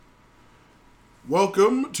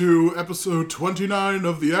Welcome to episode 29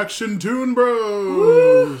 of the Action Toon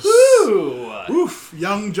Bros. Woo-hoo! Oof,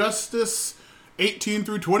 Young Justice, 18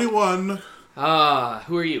 through 21. Who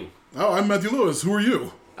are you? Oh, I'm Matthew Lewis. Who are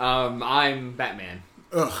you? I'm Batman.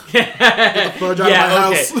 Ugh. Get the fudge out of my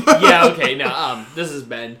house. Okay. No, this is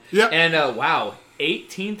Ben. Yeah. And, wow,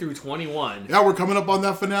 18 through 21. Yeah, we're coming up on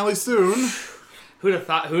that finale soon. Who'd have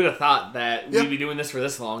thought that we'd be doing this for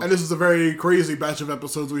this long? And this is a very crazy batch of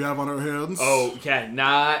episodes we have on our hands. Oh, yeah,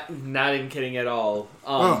 not even kidding at all.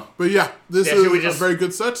 But yeah, this is a very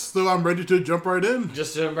good set, so I'm ready to jump right in.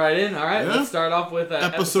 Just jump right in. All right, Let's start off with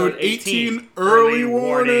episode 18, Early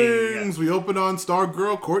Warnings. We open on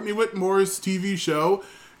Stargirl Courtney Whitmore's TV show,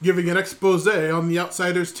 giving an expose on the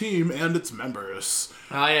Outsiders team and its members.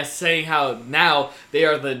 Saying how now they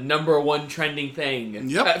are the #1 trending thing.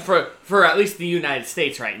 Yep. For at least the United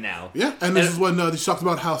States right now. Yeah, and this is when they talked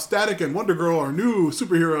about how Static and Wonder Girl are new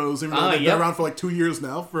superheroes, even though they've been around for like 2 years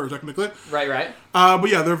now, technically. Right. But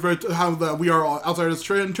yeah, they're we are all Outsiders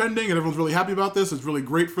trending, and everyone's really happy about this. It's really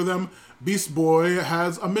great for them. Beast Boy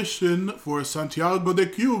has a mission for Santiago de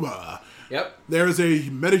Cuba. Yep. There's a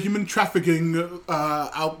metahuman trafficking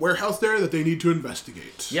warehouse there that they need to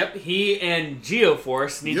investigate. Yep, he and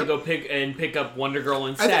Geoforce need to go pick up Wonder Girl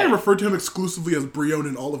instead. I think I referred to him exclusively as Brion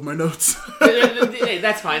in all of my notes. Hey,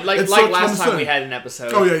 that's fine. Like last time we had an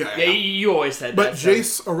episode. Oh, yeah. You always said but that. But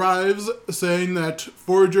Jace arrives saying that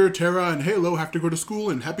Forager, Terra, and Halo have to go to school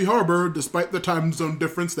in Happy Harbor. Despite the time zone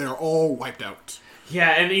difference, they are all wiped out.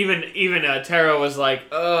 Yeah, and even Terra was like,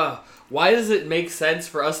 why does it make sense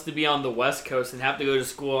for us to be on the West Coast and have to go to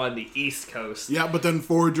school on the East Coast? Yeah, but then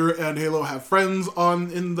Forager and Halo have friends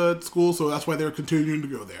in the school, so that's why they're continuing to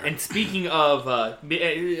go there. And speaking of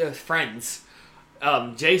friends,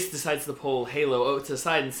 Jace decides to pull Halo to the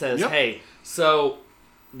side and says, hey, so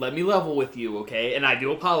let me level with you, okay? And I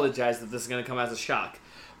do apologize that this is going to come as a shock,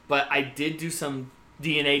 but I did do some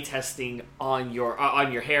DNA testing on your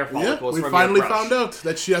hair follicles. Yeah, we finally found out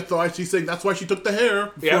that she's saying that's why she took the hair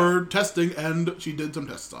for testing, and she did some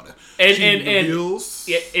tests on it.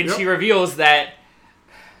 She reveals that.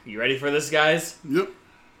 You ready for this, guys? Yep.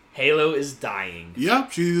 Halo is dying. Yeah,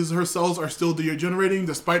 her cells are still degenerating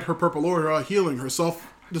despite her purple aura healing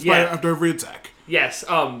herself after every attack. Yes.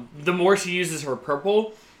 The more she uses her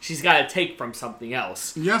purple, she's got to take from something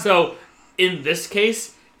else. Yeah. So in this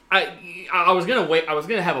case, I was gonna wait. I was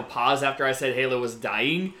gonna have a pause after I said Halo was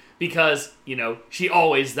dying because she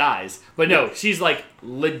always dies. But no, she's like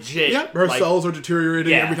legit. Yeah, her cells are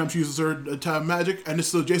deteriorating every time she uses her magic. And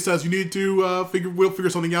so Jay says you need to figure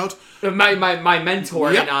something out. My mentor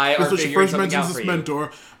and I are figuring something out for you. This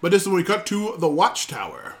mentor, but this is when we cut to the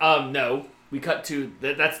Watchtower. No, we cut to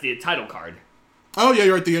that's the title card. Oh yeah,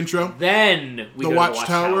 you're right. The intro. Then we go to the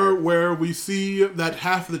Watchtower, where we see that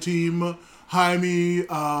half of the team. Jaime,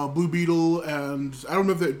 Blue Beetle, and I don't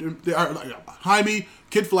know if they are Jaime,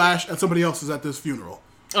 Kid Flash, and somebody else is at this funeral.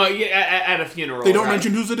 Oh yeah, at a funeral. They don't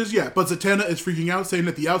mention whose it is yet, but Zatanna is freaking out, saying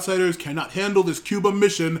that the Outsiders cannot handle this Cuba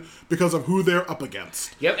mission because of who they're up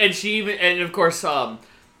against. Yep, and she even, and of course,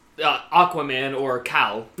 Aquaman or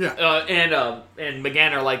Cal, and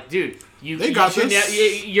McGann are like, dude. They got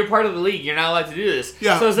this. You're part of the league. You're not allowed to do this.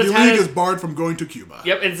 Yeah, so the league is barred from going to Cuba.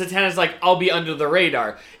 Yep, and Zatanna's like, I'll be under the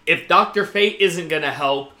radar. If Dr. Fate isn't going to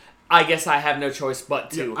help, I guess I have no choice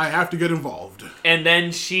but to. Yeah, I have to get involved. And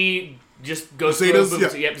then she just goes Zeta's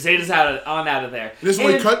out of there. This is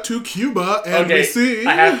when we cut to Cuba, and we see...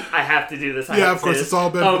 I have to do this. Of course, it's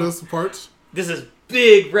all been for this part. This is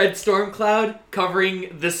big red storm cloud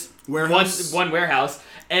covering this warehouse. one warehouse,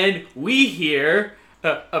 and we hear...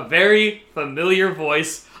 a very familiar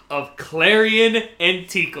voice of Clarion and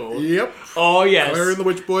Tickle. Yep. Oh yes. Clarion the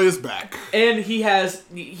Witch Boy is back. And he has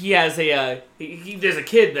a there's a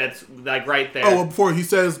kid that's like right there. Oh, well, before he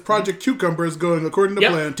says Project Cucumber is going according to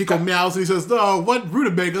plan. Tickle meows and he says, "Oh, what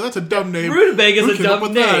Rutabaga? That's a dumb name. Rutabaga is a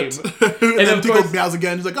dumb name." and then Tickle meows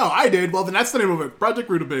again. He's like, "Oh, I did. Well, then that's the name of it. Project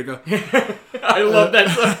Rutabaga." I love that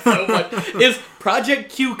so much. It's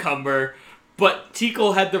Project Cucumber. But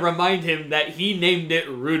Tickle had to remind him that he named it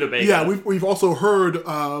Rutabaga. Yeah, we've also heard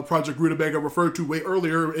Project Rutabaga referred to way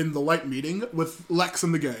earlier in the Light meeting with Lex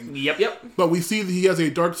and the gang. Yep. But we see that he has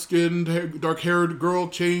a dark-haired girl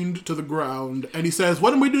chained to the ground. And he says,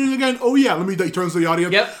 what am we doing again? Oh yeah, he turns to the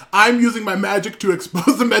audience. Yep. I'm using my magic to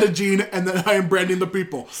expose the metagene, and then I am branding the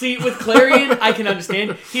people. See, with Clarion, I can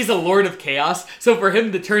understand. He's a Lord of Chaos. So for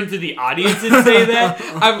him to turn to the audience and say that,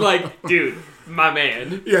 I'm like, dude... my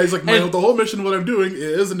man. Yeah, he's like, the whole mission, what I'm doing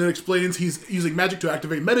is, and it explains he's using magic to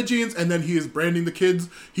activate metagenes, and then he is branding the kids.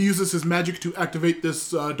 He uses his magic to activate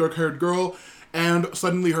this dark-haired girl, and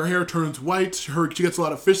suddenly her hair turns white. She gets a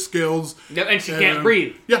lot of fish scales. Yep, and she can't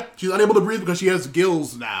breathe. Yeah, she's unable to breathe because she has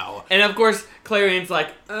gills now. And of course, Clarion's like,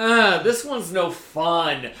 this one's no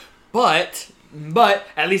fun. But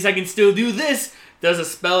at least I can still do this. Does a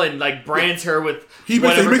spell and like brands her with he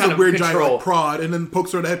makes a weird giant like, control. prod and then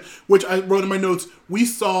pokes her in the head, which I wrote in my notes. We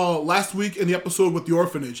saw last week in the episode with the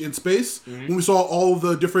orphanage in space, when we saw all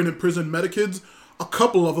the different imprisoned Metakids, a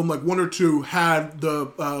couple of them, like one or two, had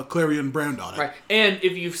the Clarion brand on it. Right, and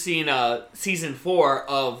if you've seen season 4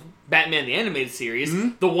 of Batman the Animated Series,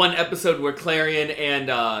 the one episode where Clarion and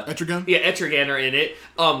Etrigan? Yeah, Etrigan are in it.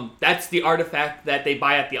 That's the artifact that they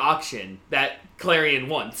buy at the auction that Clarion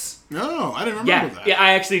wants. Oh, I didn't remember that. Yeah,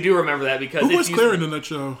 I actually do remember that because who was Clarion in that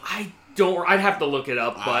show? I'd have to look it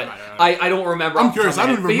up, but I don't remember. I'm curious. I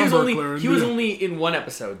don't even remember Clarion. He was only in one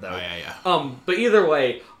episode though. Oh, yeah. But either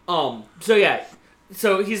way,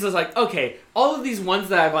 so he's just like, okay, all of these ones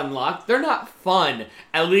that I've unlocked, they're not fun.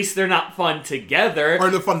 At least they're not fun together. Or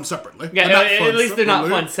they're fun separately. Yeah, at least they're not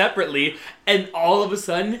fun separately. And all of a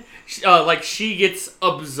sudden, she gets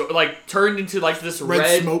absorbed, like turned into like this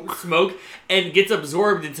red smoke and gets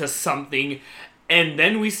absorbed into something. And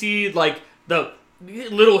then we see like the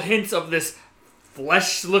little hints of this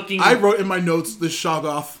flesh-looking... I wrote in my notes this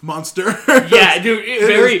Shoggoth monster. Yeah, dude,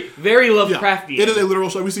 very Lovecraftian. It is a literal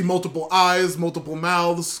show. We see multiple eyes, multiple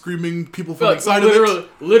mouths, screaming people from inside of it.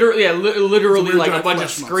 Literally like a bunch of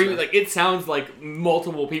screaming. Like, it sounds like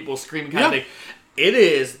multiple people screaming kind of thing. It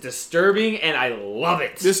is disturbing, and I love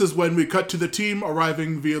it. This is when we cut to the team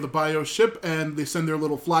arriving via the bio ship, and they send their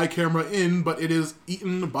little fly camera in, but it is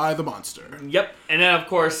eaten by the monster. Yep, and then, of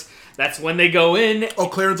course... That's when they go in. Oh,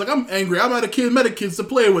 Clarence like, I'm angry. I'm out of Metakids to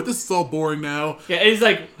play with. This is all boring now. Yeah, and he's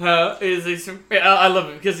like, I love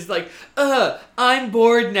it because he's like, I'm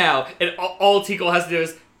bored now. And all Tickle has to do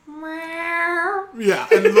is, meow. Yeah,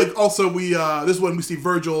 and like also this is when we see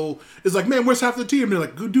Virgil is like, man, where's half the team? And they're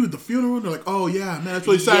like, dude, the funeral? And they're like, oh yeah, man, that's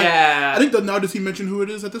really sad. Yeah. I think that now does he mention who it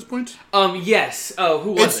is at this point? Yes. Oh,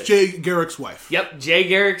 who was it? It's Jay Garrick's wife. Yep, Jay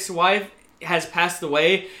Garrick's wife has passed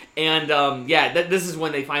away, and this is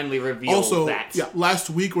when they finally reveal that. Yeah, last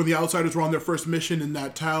week when the Outsiders were on their first mission in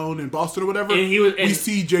that town in Boston or whatever, and we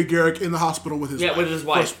see Jay Garrick in the hospital with his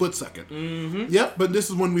wife for a split second. Mm-hmm. Yep, but this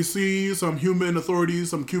is when we see some human authorities,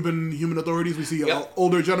 some Cuban human authorities. We see an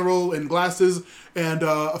older general in glasses and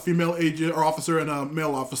a female agent or officer and a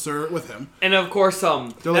male officer with him. And of course,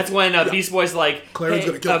 that's when Beast Boy's like, Claren's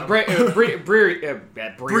gonna kill him.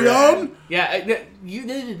 Brion? Yeah, you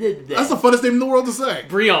did that. That's the funnest name in the world to say.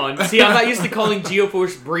 Brion. See, I'm not used to calling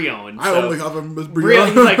Geoforce Brion. I only have him as Brion.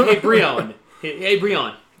 He's like, hey, Brion. Hey,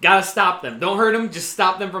 Brion. Gotta stop them. Don't hurt them. Just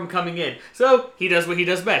stop them from coming in. So, he does what he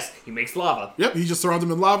does best. He makes lava. Yep, he just surrounds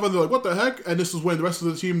them in lava. And they're like, what the heck? And this is when the rest of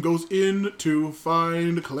the team goes in to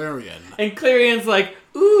find Clarion. And Clarion's like,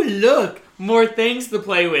 ooh, look. More things to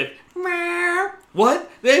play with. Meow. What?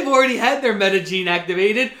 They've already had their metagene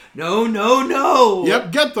activated. No.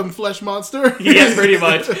 Yep, get them, flesh monster. Yeah, pretty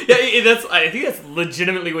much. Yeah, I think that's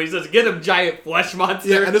legitimately what he says. Get them, giant flesh monster.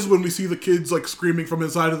 Yeah, and this is when we see the kids like screaming from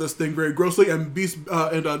inside of this thing very grossly. And this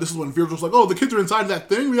is when Virgil's like, "Oh, the kids are inside of that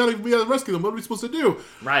thing. We gotta rescue them. What are we supposed to do?"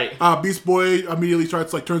 Right. Beast Boy immediately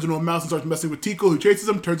turns into a mouse and starts messing with Tickle, who chases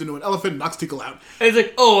him, turns into an elephant, and knocks Tickle out. And he's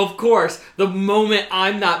like, "Oh, of course. The moment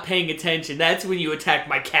I'm not paying attention, that's when you attack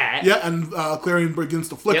my cat." Yeah, and Clarion begins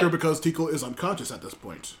to flicker because Tickle is unconscious at this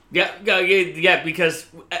point. Yeah, because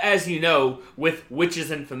as you know, with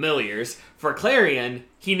witches and familiars, for Clarion,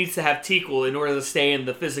 he needs to have Tickle in order to stay in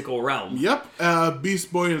the physical realm. Yep.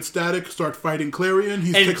 Beast Boy and Static start fighting Clarion.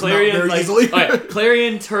 He kicks Clarion, him out very easily.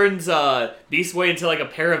 Clarion turns Beast Boy into like a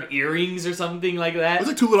pair of earrings or something like that. It was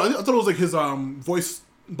like two little. I thought it was like his voice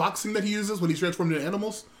boxing that he uses when he's transformed into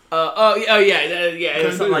animals.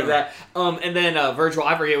 Something like that. And then Virgil,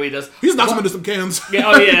 I forget what he does. He just knocks him into some cans.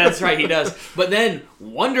 That's right, he does. But then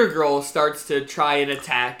Wonder Girl starts to try and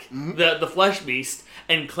attack the Flesh Beast,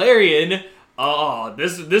 and Clarion. Oh,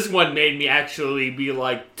 this one made me actually be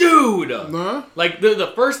like, dude! Like,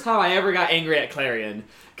 the first time I ever got angry at Clarion,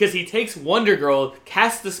 because he takes Wonder Girl,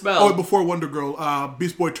 casts the spell. Oh, before Wonder Girl,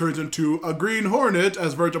 Beast Boy turns into a Green Hornet,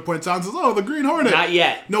 as Virgil points out and says, "Oh, the Green Hornet!" Not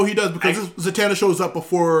yet. No, he does, because Zatanna shows up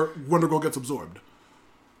before Wonder Girl gets absorbed.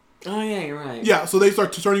 Oh, yeah, you're right. Yeah, so they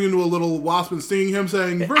start turning into a little wasp and stinging him,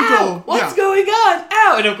 saying, Virgil, ow, what's going on?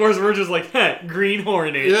 Ow! And of course, Virgil's like, Green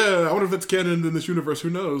Hornet. Yeah, I wonder if it's canon in this universe.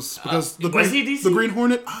 Who knows? Because was he DC? The Green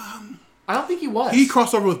Hornet, I don't think he was. He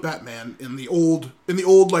crossed over with Batman in the old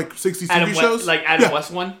like 60s TV shows. Like Adam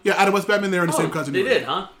West one? Yeah, Adam West Batman, they're in the same continuity. They did,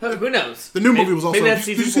 huh? Who knows? The new movie was also... Maybe that's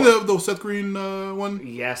did you see the Seth Green one?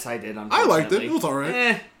 Yes, I did, I liked it. It was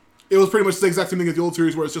alright. it was pretty much the exact same thing as the old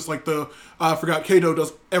series, where it's just like I forgot, Kato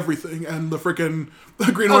does everything, and the freaking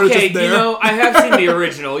Green Hornet is just there. I have seen the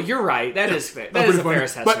original. You're right. That is fair. That is a fair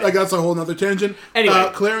assessment. But that's a whole other tangent.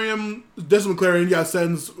 Anyway. Desmond Clarion,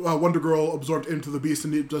 sends Wonder Girl absorbed into the Beast,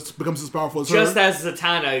 and he just becomes as powerful as her. Just as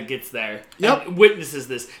Zatanna gets there. Yep. And witnesses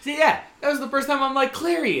this. See, that was the first time I'm like,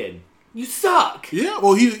 Clarion, you suck. Yeah,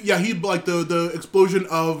 well, he like the explosion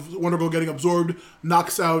of Wonder Girl getting absorbed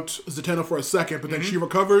knocks out Zatanna for a second, but then she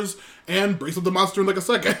recovers and breaks up the monster in like a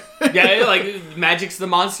second. Magics the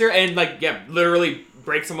monster and literally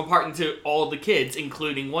breaks them apart into all the kids,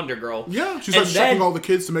 including Wonder Girl. Yeah, she starts checking all the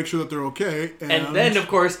kids to make sure that they're okay. And then, of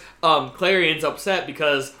course, Clarion's upset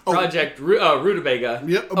because Project Rutabaga.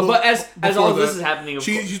 Yeah, but as all this is happening,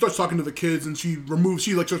 she starts talking to the kids, and she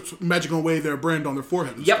starts magicking away their brand on their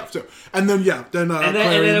forehead and stuff too. And then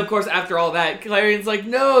then of course after all that, Clarion's like,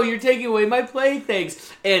 "No, you're taking away my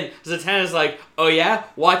playthings." And Zatanna's like, "Oh yeah,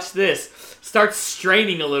 watch this." Starts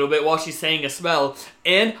straining a little bit while she's saying a spell,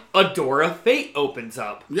 and a door of fate opens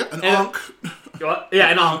up. Yeah, an Ankh. An Ankh. Yeah.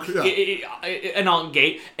 An Ankh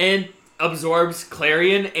gate, and absorbs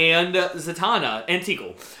Clarion and Zatanna and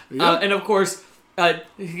Tikal. Yeah. And of course,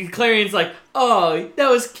 Clarion's like, "Oh, that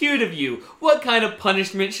was cute of you. What kind of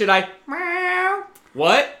punishment should I..."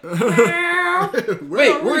 What?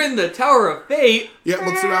 Wait, we're in the Tower of Fate. Yeah,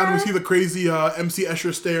 looks around and we see the crazy MC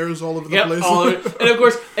Escher stairs all over the place. And of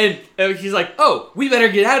course, and he's like, "Oh, we better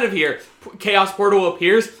get out of here." Chaos Portal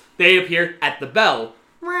appears. They appear at the bell.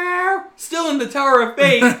 Still in the Tower of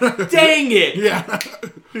Fate. Dang it. Yeah.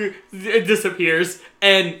 It disappears,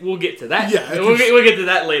 and we'll get to that. Yeah. We'll get to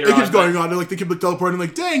that later on. It keeps going on. They keep teleporting,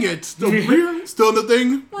 dang it. Still here? Still in the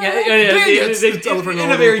thing? Dang it. It's in a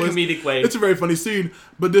very comedic way. It's a very funny scene.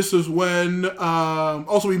 But this is when,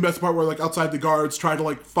 also we met the part where outside the guards try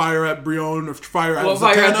to fire at Brion or fire at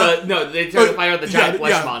Zatanna. They try to fire at the giant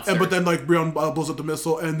flesh monster. But then Brion blows up the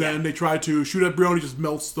missile, and then they try to shoot at Brion. He just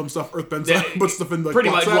melts some stuff, earthbends, puts stuff in pretty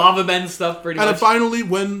much lava bends stuff. Pretty much. And then finally,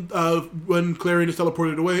 when Clarion is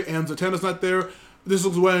teleported away and Zatanna's not there, this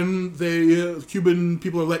is when the Cuban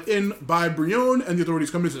people are let in by Brion, and the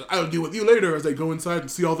authorities come in and say, "I'll deal with you later," as they go inside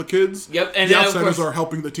and see all the kids. Yep, and the outsiders are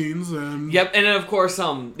helping the teens. And yep, and then of course,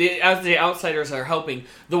 as the outsiders are helping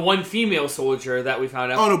the one female soldier that we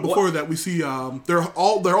found out. Oh no! Before that, we see they're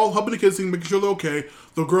all helping the kids, making sure they're okay.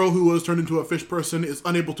 The girl who was turned into a fish person is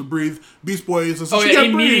unable to breathe. Beast Boy says,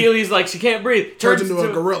 immediately he's like, she can't breathe. Turns into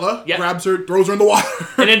a gorilla, grabs her, throws her in the water.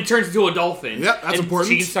 And then turns into a dolphin. Yeah, that's important.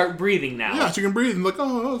 She can start breathing now. Yeah, she can breathe. And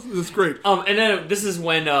that's great. And then this is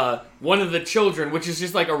when one of the children, which is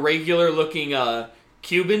just a regular looking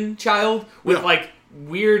Cuban child with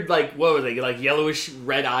weird, what were they, yellowish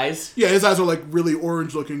red eyes? Yeah, his eyes are really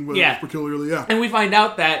orange looking, peculiarly, yeah. And we find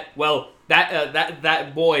out that,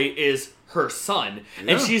 that boy is her son.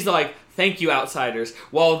 Yeah. And she's like, "Thank you, outsiders."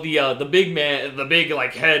 While the big man, the big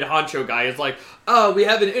head honcho guy is like, "Oh, we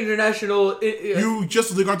have an international... you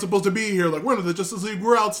Justice League aren't supposed to be here. We're not the Justice League,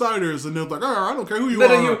 we're outsiders." And they're like, "Oh, I don't care who you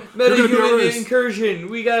are. Meta-human incursion.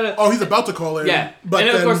 We gotta..." Oh, he's about to call in. Yeah. But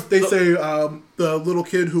then of course, they say the little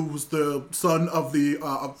kid who was the son of the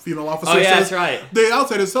female officer says, that's right. "The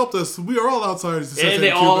outsiders helped us. We are all outsiders." And they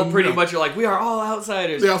all pretty much are like, "We are all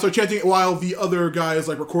outsiders." They also chanting it while the other guy is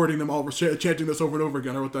recording them all chanting this over and over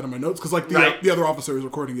again. I wrote that in my notes because the other officer is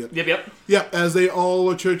recording it. Yep. Yeah, as they all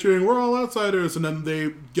are cheering, "We're all outsiders," and then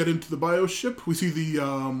they get into the bioship. We see the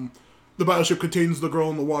bioship contains the girl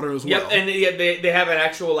in the water as well. Yep, and they have an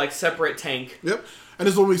actual separate tank. Yep. And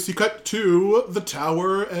this is when we see cut to the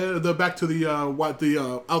tower, back to the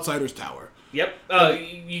Outsiders Tower. Yep,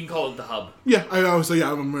 you can call it the hub. Yeah, I always say,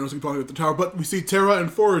 I'm calling it the tower. But we see Terra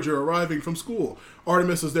and Forager arriving from school.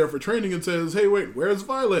 Artemis is there for training and says, "Hey, wait, where's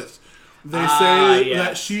Violet?" They say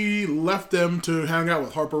that she left them to hang out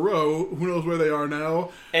with Harper Row. Who knows where they are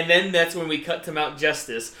now? And then that's when we cut to Mount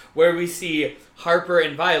Justice, where we see Harper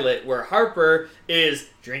and Violet, where Harper is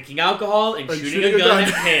drinking alcohol and shooting a gun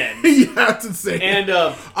at Pan. Yeah, that's insane. And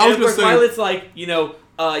of course, Violet's like,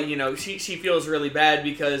 she feels really bad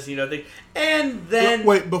because, and then...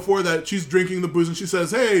 Wait, before that, she's drinking the booze and she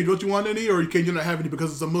says, "Hey, don't you want any? Or you not have any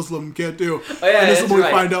because it's a Muslim, you can't do." Oh, yeah, and this is when we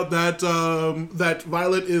find out that that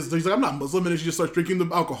Violet she's like, "I'm not Muslim," and then she just starts drinking the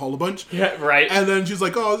alcohol a bunch. Yeah, right. And then she's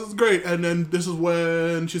like, "Oh, this is great." And then this is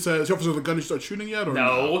when she says, "She offers her the gun and she starts shooting yet?" Or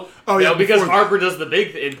no. Oh, yeah, no, because Harper does the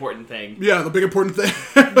big important thing. Yeah, the big important thing.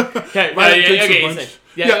 Okay,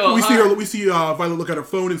 we see Violet look at her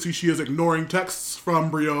phone and see she is ignoring texts from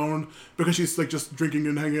Brion because she's just drinking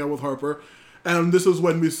and hanging out with Harper. And this is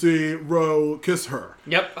when we see Ro kiss her.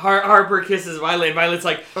 Yep, Harper kisses Violet, and Violet's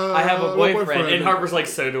like, I have a boyfriend. And Harper's like,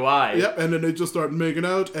 so do I. Yep, and then they just start making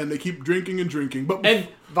out, and they keep drinking and drinking. And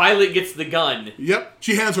Violet gets the gun. Yep,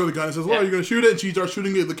 she hands her the gun and says, well, you're going to shoot it? And she starts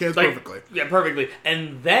shooting the kids perfectly. Yeah, perfectly.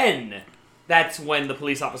 And then that's when the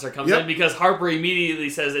police officer comes in, because Harper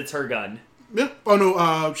immediately says it's her gun. Yeah. Oh,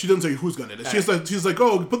 no, she doesn't say whose gun it is. She's like,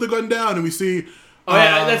 oh, put the gun down, and we see... Oh,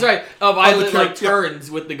 yeah, that's right. Violet,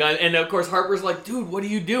 turns with the gun, and of course Harper's like, dude, what are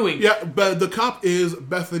you doing? Yeah, but the cop is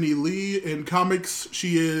Bethany Lee. In comics,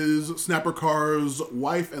 she is Snapper Carr's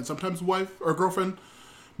wife, and sometimes wife or girlfriend.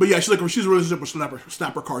 But yeah, she's a relationship with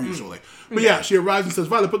Snapper Carr usually. But yeah, she arrives and says,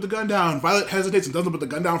 Violet, put the gun down. Violet hesitates and doesn't put the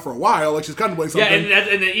gun down for a while, like she's contemplating something. Yeah,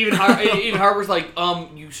 and even Harper's like,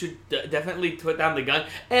 you should definitely put down the gun.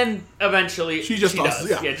 And eventually she tosses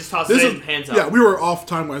does. Yeah, just tosses it in, hands up. Yeah, we were off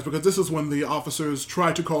time-wise because this is when the officers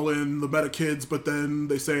try to call in the meta kids, but then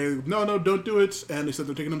they say, no, don't do it. And they said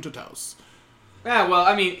they're taking them to Taos. Yeah, well,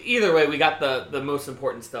 I mean, either way, we got the most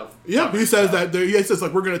important stuff. Yeah, he says that he says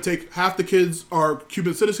like we're going to take half the kids are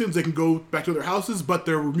Cuban citizens. They can go back to their houses, but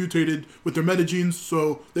they're mutated with their metagenes,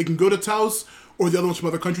 so they can go to Taos, or the other ones from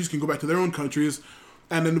other countries can go back to their own countries.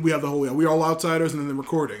 And then we have the whole we are all outsiders, and then the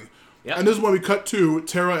recording. Yep. And this is when we cut to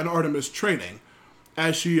Tara and Artemis training.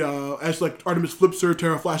 As Artemis flips her,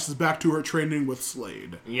 Tara flashes back to her training with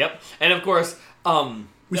Slade. Yep, and of course,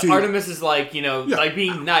 Artemis is like like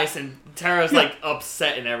being nice, and Tara's like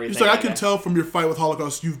upset and everything. She's like, I can tell from your fight with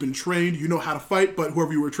Holocaust, you've been trained, you know how to fight, but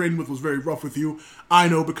whoever you were trained with was very rough with you. I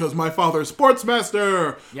know because my father,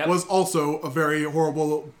 Sportsmaster, was also a very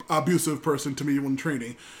horrible, abusive person to me when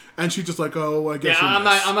training. And she's just like, oh, I guess. Yeah,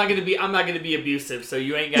 I'm not gonna be abusive, so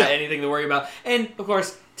you ain't got anything to worry about. And of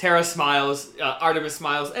course, Tara smiles, Artemis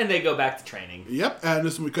smiles, and they go back to training. Yep, and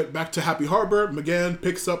this when we cut back to Happy Harbor. McGann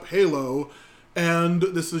picks up Halo. And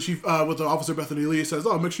this is with the officer Bethany Lee says,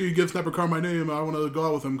 "Oh, make sure you give Snapper Carr my name. I want to go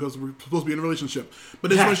out with him because we're supposed to be in a relationship." But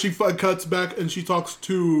this is when she cuts back and she talks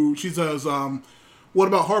to. She says, "What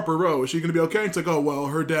about Harper Rowe? Is she going to be okay?" And it's like, "Oh well,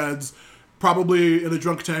 her dad's probably in a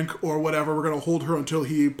drunk tank or whatever. We're going to hold her until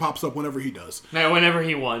he pops up whenever he does. No, whenever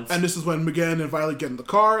he wants." And this is when McGann and Violet get in the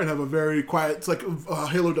car and have a very quiet. It's like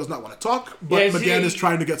Halo does not want to talk, but McGann is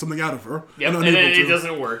trying to get something out of her. Yep, and then it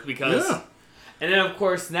doesn't work because. Yeah. And then, of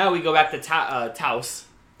course, now we go back to Taos.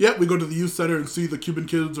 Yeah, we go to the youth center and see the Cuban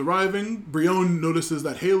kids arriving. Brion notices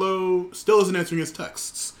that Halo still isn't answering his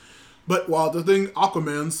texts. But while the thing,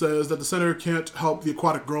 Aquaman says that the center can't help the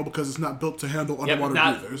aquatic girl because it's not built to handle underwater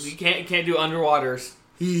breathers. You can't do underwaters.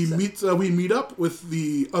 We meet up with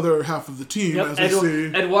the other half of the team as we see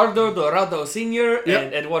Eduardo Dorado Sr.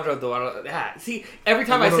 and Eduardo Dorado. Yeah, see, every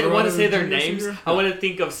time I want to say their names, I want to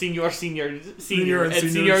think of Senior and Senior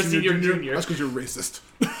Junior. That's because you're racist.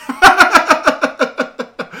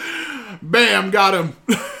 Bam, got him.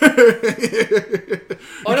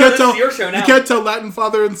 This is your show now. You can't tell Latin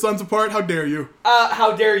father and sons apart. How dare you?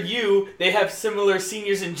 How dare you? They have similar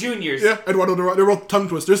seniors and juniors. Yeah, Eduardo Dorado. They're both tongue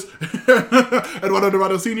twisters. Eduardo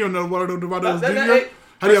Dorado Senior and Eduardo Dorado Junior.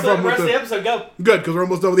 How do you have a problem with the episode? Go. Good, because we're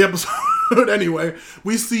almost done with the episode. Anyway,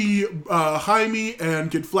 we see Jaime and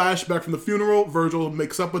Kid Flash back from the funeral. Virgil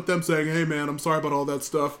makes up with them, saying, "Hey man, I'm sorry about all that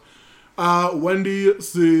stuff." Wendy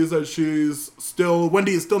sees that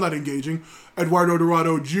Wendy is still not engaging. Eduardo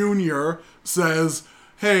Dorado Jr. says,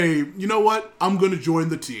 "Hey, you know what? I'm going to join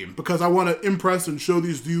the team because I want to impress and show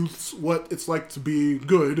these youths what it's like to be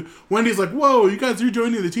good." Wendy's like, "Whoa, you guys are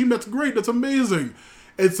joining the team? That's great. That's amazing."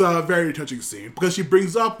 It's a very touching scene because she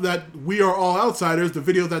brings up that we are all outsiders, the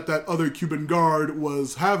video that other Cuban guard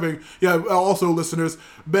was having. Yeah, also, listeners,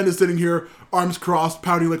 Ben is sitting here, arms crossed,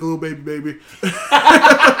 pouting like a little baby.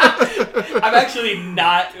 I'm actually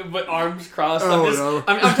not, but arms crossed. I'm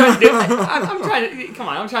trying to do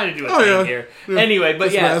I'm trying to do a thing here. Yeah. Anyway,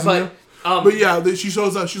 but she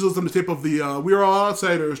shows them the tape of the "We Are All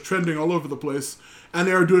Outsiders" trending all over the place. And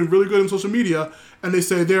they are doing really good on social media. And they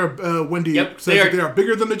say Wendy says that they are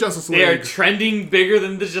bigger than the Justice League. They are trending bigger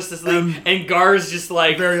than the Justice League. And Gar's just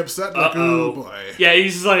like... very upset. Like, oh, boy. Yeah,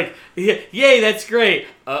 he's just like, yay, that's great.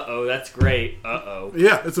 Uh-oh, that's great. Uh-oh.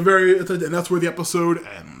 Yeah, and that's where the episode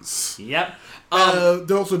ends. Yep.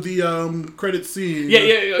 There's also the credit scene.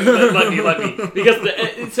 Yeah, let me. Because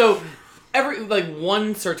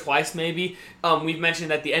once or twice maybe, we've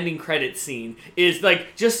mentioned that the ending credit scene is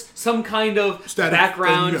like just some kind of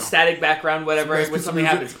static background, whatever, when something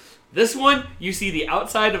happens. This one, you see the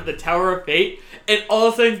outside of the Tower of Fate, and all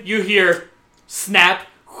of a sudden you hear snap,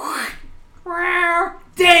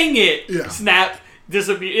 dang it, snap,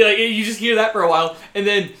 disappear. Like you just hear that for a while, and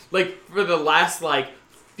then like for the last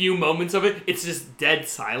few moments of it, it's just dead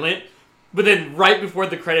silent. But then right before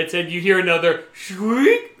the credits end, you hear another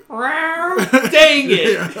shriek. Dang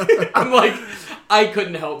it! I'm like, I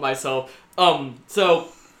couldn't help myself. So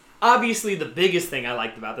obviously the biggest thing I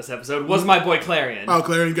liked about this episode was my boy Clarion. Oh,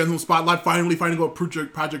 Clarion getting some spotlight, finally finding out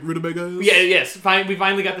what Project Rutabaga is. Yeah, yes. We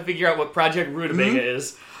finally got to figure out what Project Rutabaga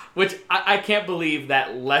is, which I can't believe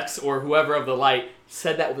that Lex or whoever of the Light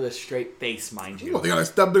said that with a straight face, mind you. Well, they're gonna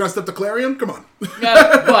step to Clarion? Come on.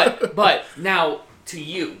 But now to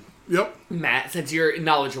you. Yep. Matt, since you're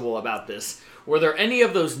knowledgeable about this, were there any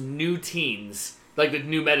of those new teens, like the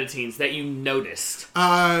new meta teens, that you noticed?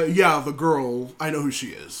 Yeah, the girl. I know who she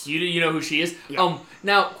is. You know who she is? Yeah.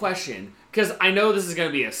 Now, question, because I know this is going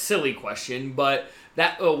to be a silly question, but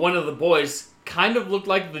that one of the boys kind of looked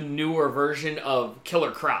like the newer version of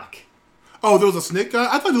Killer Croc. Oh, there was a snake guy?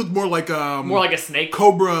 I thought it looked more like a snake?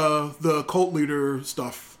 Cobra, the cult leader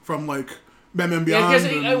stuff from, like, Batman Beyond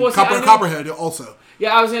and Copperhead also.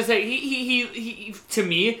 Yeah, I was going to say, he to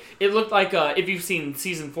me, it looked like, if you've seen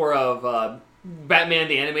Season 4 of Batman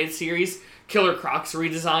the Animated Series, Killer Croc's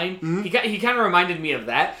redesign, he kind of reminded me of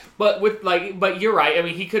that, but you're right, I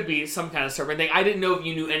mean, he could be some kind of serpent thing. I didn't know if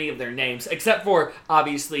you knew any of their names, except for,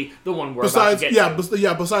 obviously, the one we're about to get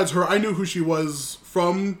to. Besides her, I knew who she was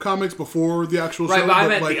from comics before the actual show. Right, but I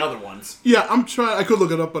meant the other ones. Yeah, I could look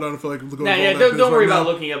it up, but I don't feel like looking it up. Don't worry about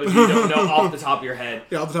looking up if you don't know off the top of your head.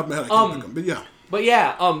 Yeah, off the top of my head, I can't think of them, but yeah. But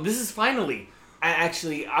yeah, this is finally,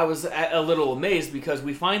 I was a little amazed because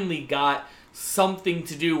we finally got something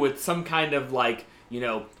to do with some kind of, like,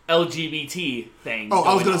 LGBT thing. Oh,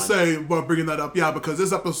 I was going to say, well, bringing that up, yeah, because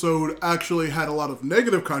this episode actually had a lot of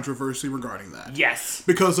negative controversy regarding that. Yes.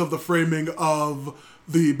 Because of the framing of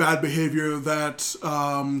the bad behavior that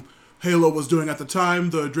Halo was doing at the time,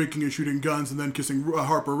 the drinking and shooting guns and then kissing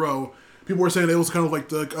Harper Row. People were saying it was kind of like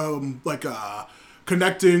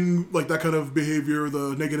connecting like that kind of behavior,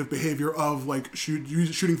 the negative behavior of like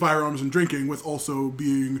shooting firearms and drinking with also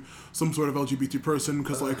being some sort of LGBT person,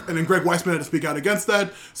 because and then Greg Weisman had to speak out against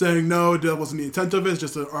that, saying no, that wasn't the intent of it, it's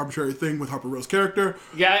just an arbitrary thing with Harper Rowe's character.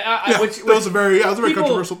 Which was a very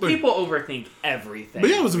controversial thing. People overthink everything.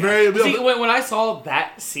 But yeah, it was very. See, when I saw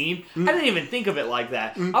that scene, I didn't even think of it like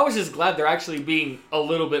that. I was just glad they're actually being a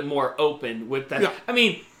little bit more open with that. Yeah. I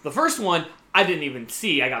mean, the first one, I didn't even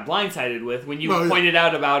see. I got blindsided with when you pointed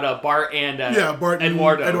out about Bart and Bart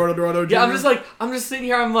Eduardo. Eduardo Jr. Yeah, I'm just sitting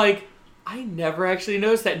here. I'm like, I never actually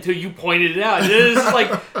noticed that until you pointed it out. It's just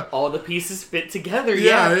like all the pieces fit together.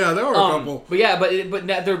 Yeah, there were a couple. But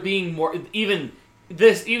now they're being more even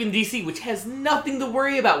DC, which has nothing to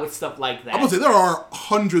worry about with stuff like that. I would say there are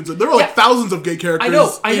thousands of gay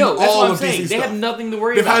characters. I know. That's all what I'm of saying. DC they stuff. have nothing to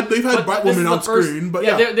worry about. They've had Batwoman on screen,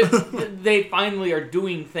 but they finally are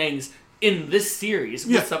doing things in this series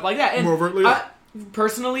with stuff like that. And more overtly.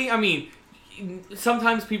 Personally, I mean,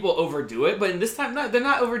 sometimes people overdo it, but in this time, they're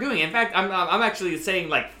not overdoing it. In fact, I'm actually saying,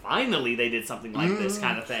 like, finally they did something like this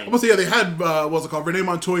kind of thing. I must say, they had, what's it called, Renee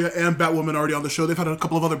Montoya and Batwoman already on the show. They've had a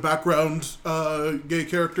couple of other background gay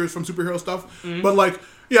characters from superhero stuff. But,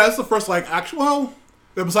 it's the first, actual...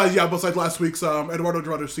 Besides last week's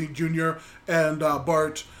Eduardo Jr. and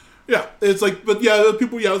Bart... Yeah, it's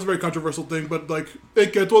people, it was a very controversial thing, but,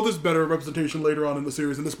 it gets, there's better representation later on in the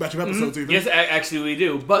series, in this batch of episodes, even. Yes, actually we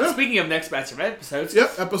do. But speaking of next batch of episodes...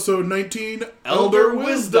 Yep, episode 19, Elder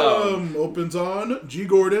Wisdom, opens on G.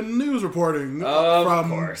 Gordon News reporting. From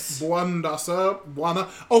course. Buana.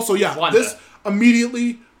 Also, Wanda. This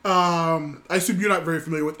immediately, I assume you're not very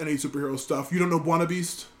familiar with any superhero stuff. You don't know Buana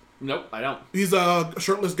Beast? Nope, I don't. He's a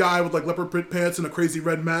shirtless guy with leopard print pants and a crazy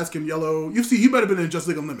red mask and yellow. He might have been in Justice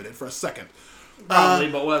League Unlimited for a second.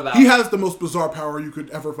 Probably, but what about? He has the most bizarre power you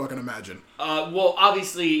could ever fucking imagine. Well,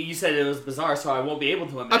 obviously, you said it was bizarre, so I won't be able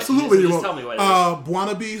to imagine. Absolutely, so just tell me what it is.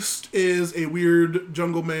 Buana Beast is a weird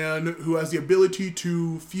jungle man who has the ability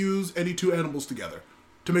to fuse any two animals together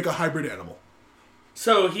to make a hybrid animal.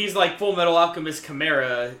 So he's like Full Metal Alchemist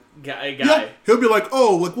Chimera guy. Yeah, he'll be like,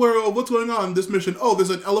 what's going on this mission? Oh, there's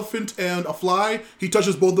an elephant and a fly. He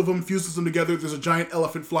touches both of them, fuses them together. There's a giant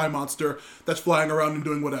elephant fly monster that's flying around and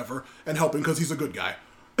doing whatever and helping because he's a good guy.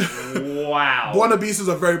 Wow. Buana Beast is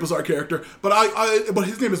a very bizarre character, but but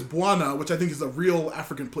his name is Buana, which I think is a real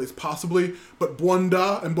African place, possibly. But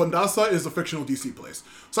Buanda and Buandasa is a fictional DC place,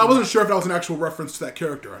 so I wasn't sure if that was an actual reference to that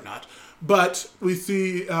character or not. But we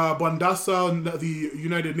see Buandasa, the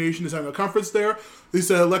United Nations, is having a conference there. They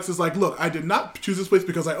said, Lex is like, look, I did not choose this place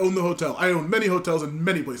because I own the hotel. I own many hotels in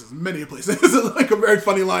many places. It's like a very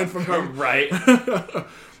funny line from him. Right.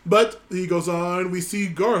 But he goes on, we see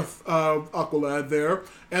Garth, Aqualad there,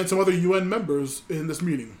 and some other UN members in this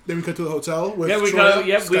meeting. Then we cut to the hotel with Troy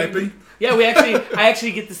Skyping. I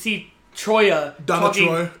actually get to see Troya Donna talking...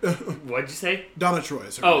 Troy. What'd you say? Donna Troy.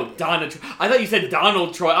 Donna Troy. I thought you said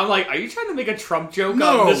Donald Troy. I'm like, are you trying to make a Trump joke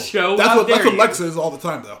no, on this show? That's what Lex is all the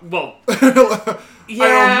time, though. Well,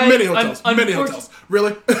 yeah. Many hotels. Many hotels.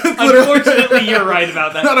 Really? Unfortunately, you're right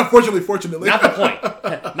about that. Not unfortunately, fortunately. Not the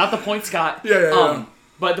point. Not the point, Scott. Yeah.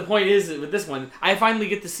 But the point is, with this one, I finally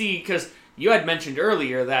get to see, because you had mentioned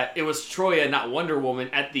earlier that it was Troya, not Wonder Woman,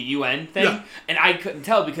 at the UN thing, and I couldn't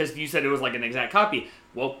tell because you said it was like an exact copy.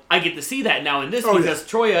 Well, I get to see that now in this because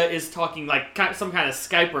Troya is talking like some kind of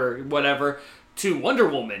Skype or whatever to Wonder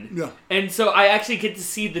Woman. Yeah. And so I actually get to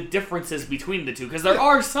see the differences between the two because there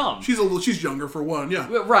are some. She's younger for one, yeah.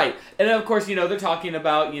 Right. And then, of course, they're talking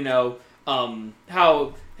about,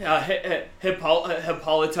 how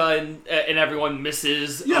Hippolyta and everyone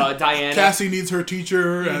misses Diana. Cassie needs her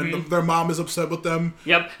teacher, and their mom is upset with them.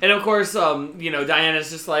 Yep, and of course, Diana's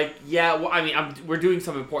just like, we're doing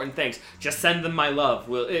some important things. Just send them my love,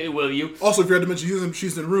 will you? Also, if you had to mention,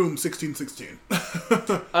 she's in room 1616.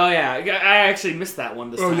 Oh yeah, I actually missed that one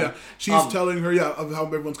this time. Oh yeah, she's telling her of how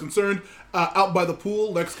everyone's concerned. Out by the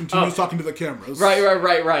pool, Lex continues talking to the cameras. Right,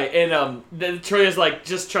 and then Troya's like,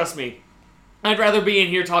 just trust me. I'd rather be in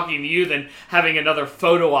here talking to you than having another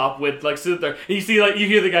photo op with Lex Luthor. And you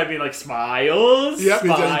hear the guy being like, smiles. Yep,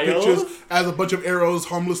 he's getting pictures as a bunch of arrows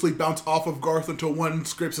harmlessly bounce off of Garth until one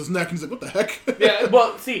scrapes his neck, and he's like, "What the heck?" Yeah,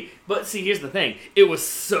 well, here's the thing. It was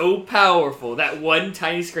so powerful. That one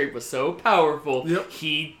tiny scrape was so powerful. Yep.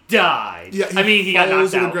 He died. Yeah, he got knocked out.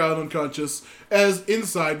 Falls to the ground unconscious. As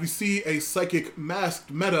inside, we see a psychic masked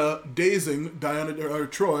Meta dazing Diana or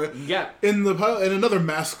Troy. Yeah. And another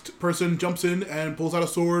masked person jumps in and pulls out a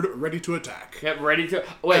sword, ready to attack. Yep, ready to...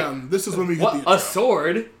 Wait. This is when we get the intro. A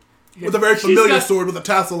sword? With a very familiar sword with a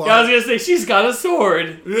tassel on it. I was going to say, she's got a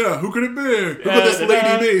sword. Yeah, who could it be? Who could this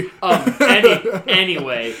lady be?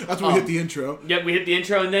 Anyway. That's when we hit the intro. Yep, we hit the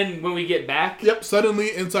intro, and then when we get back... Yep,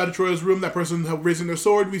 suddenly, inside of Troy's room, that person raising their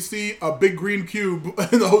sword, we see a big green cube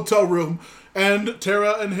in the hotel room, and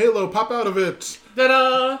Tara and Halo pop out of it.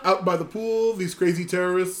 Ta-da! Out by the pool, these crazy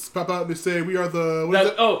terrorists pop out and they say, "We are the..."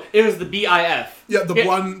 It was the BIF. Yeah, the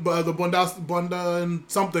Blonda and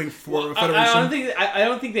something for Federation. I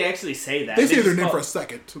don't think they actually say that. They say their name for a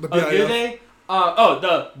second. The BIF. Do they?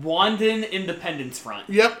 The Wandan Independence Front.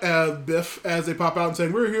 Yep, Biff, as they pop out and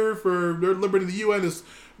saying, "We're here for liberating the UN,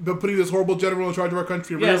 putting this horrible general in charge of our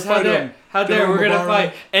country. We're going to fight him. How dare, we're going to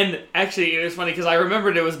fight." And actually, it was funny because I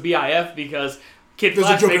remembered it was BIF because Kid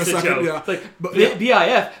Flash makes a joke. Yeah. It's like, BIF,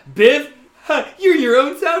 Biv, you're your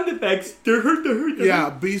own sound effects. Yeah,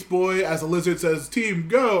 Beast Boy, as a lizard, says, "Team,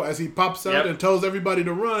 go," as he pops out and tells everybody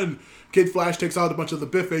to run. Kid Flash takes out a bunch of the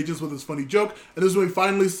Biff agents with his funny joke, and this is when we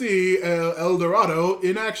finally see El Dorado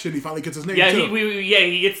in action. He finally gets his name, too.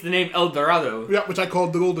 He gets the name El Dorado. Yeah, which I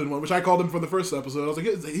called the golden one, which I called him from the first episode. I was like,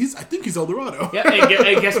 I think he's El Dorado. Yeah,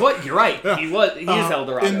 and guess what? You're right. Yeah. He is El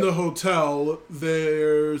Dorado. In the hotel,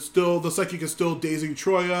 the psychic is still dazing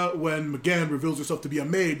Troya when McGann reveals herself to be a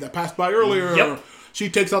maid that passed by earlier. Yep. She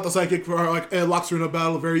takes out the psychic and locks her in a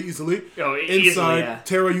battle very easily. Inside,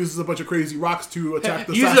 Tara uses a bunch of crazy rocks to attack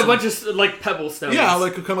the assassin. Uses a bunch of pebble stones. Yeah,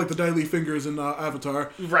 kind of like the Daily Fingers in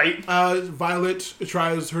Avatar. Right. Violet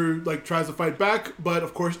tries to fight back, but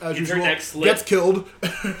of course, as usual, gets killed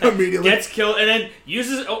immediately. Gets killed, and then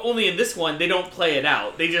uses only in this one. They don't play it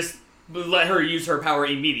out. They just let her use her power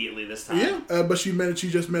immediately this time. Yeah, but she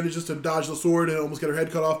just manages to dodge the sword and almost get her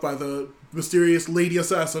head cut off by the mysterious lady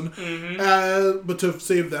assassin. Mm-hmm. But to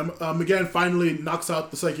save them, McGann finally knocks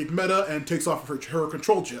out the psychic Meta and takes off her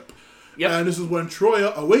control chip. Yep. And this is when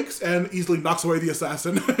Troya awakes and easily knocks away the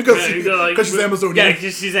assassin because she's Amazonian. Yeah,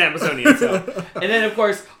 she's Amazonian. So. And then, of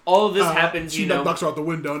course, all of this happens, She knocks her out the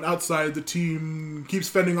window, and outside the team keeps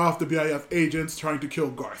fending off the BIF agents trying to kill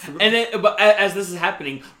Garth. And then, but as this is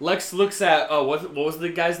happening, Lex looks at, what was the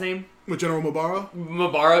guy's name? With General Mabara?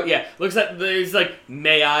 Mabara, yeah. Looks at, he's like,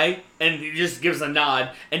 "May I?" And he just gives a nod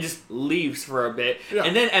and just leaves for a bit. Yeah.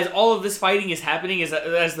 And then as all of this fighting is happening, as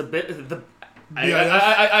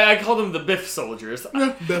I call them the Biff soldiers.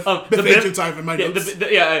 Yeah, Biff agents I have in my notes.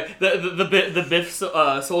 The Biff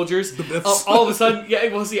soldiers. The Biffs. All of a sudden,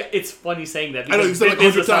 it's funny saying that. I know, you said like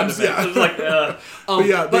 100 times, yeah. It's like,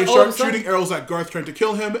 they start shooting arrows at Garth trying to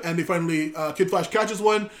kill him, and they finally, Kid Flash catches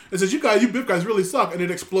one and says, you Biff guys really suck, and it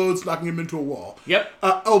explodes, knocking him into a wall. Yep.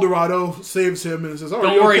 El Dorado saves him and says,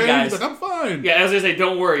 don't worry, okay? guys. He's like, I'm fine. Yeah, I was going to say,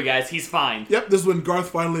 don't worry, guys, he's fine. Yep, this is when Garth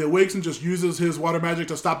finally awakes and just uses his water magic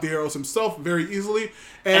to stop the arrows himself very easily,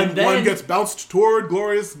 and then, one gets bounced toward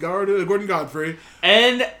glorious Gordon Godfrey.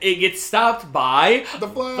 And it gets stopped by The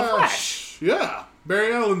Flash. Yeah,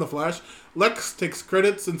 Barry Allen, The Flash. Lex takes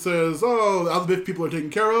credits and says, all the Biff people are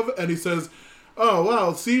taken care of, and he says, oh,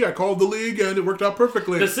 wow, see, I called the league and it worked out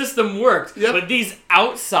perfectly. The system worked, but these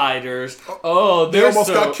outsiders, they almost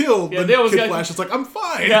got killed. Yeah, then Kid Flash is like, I'm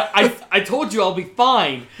fine. Yeah, I told you I'll be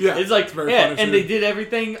fine. Yeah, it's like, very funny and they did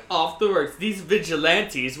everything off the works. These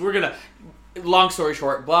vigilantes, we're gonna... Long story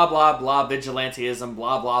short, blah, blah, blah, vigilantism,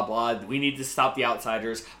 blah, blah, blah. We need to stop the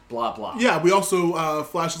outsiders, blah, blah. Yeah, we also,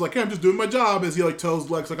 Flash is like, hey, I'm just doing my job, as he, like, tells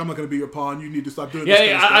Lex, like, I'm not going to be your pawn, you need to stop doing this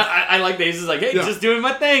kind of stuff. I like that. He's just like, hey, just doing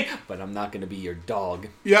my thing, but I'm not going to be your dog.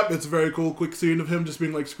 Yep, it's a very cool, quick scene of him just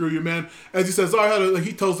being like, screw you, man. As he says,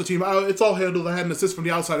 he tells the team, it's all handled, I had an assist from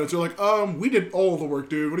the outsiders. They're like, we did all the work,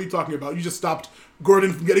 dude. What are you talking about? You just stopped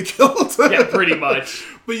Gordon from getting killed. Yeah, pretty much.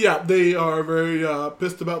 But yeah, they are very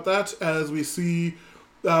pissed about that, as we see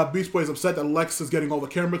Beast Boy is upset that Lex is getting all the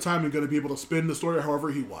camera time and going to be able to spin the story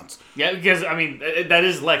however he wants. Yeah, because, I mean, that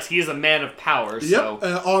is Lex. He is a man of power, so...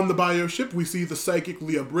 Yep. On the bio ship, we see the psychic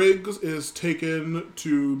Leah Briggs is taken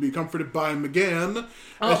to be comforted by McGann.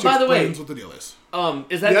 Oh, by the way... what the deal is.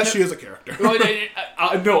 Is that... Yes, she is a character.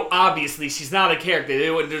 No, obviously, she's not a character.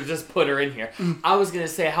 They wouldn't just put her in here. I was going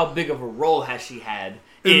to say, how big of a role has she had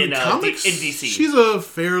in comics, in DC? She's a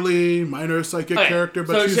fairly minor psychic character,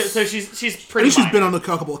 but she's pretty. I think she's been on a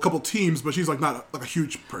couple teams, but she's like not a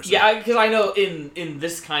huge person. Yeah, because I know in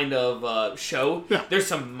this kind of show, there's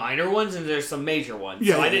some minor ones and there's some major ones.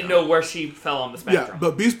 Yeah, so I didn't know where she fell on the spectrum. Yeah,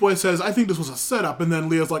 but Beast Boy says, I think this was a setup, and then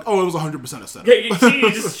Leah's like, oh, it was 100% a setup. She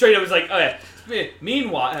just straight up was like, oh yeah.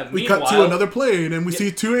 Meanwhile, we cut to another plane, and we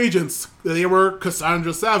see two agents. They were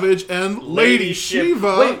Cassandra Savage and Lady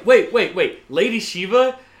Shiva. Wait. Lady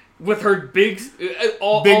Shiva with her big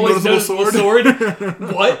always noticeable sword.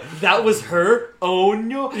 What? That was her? Oh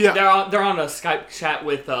no! Yeah. They're on a Skype chat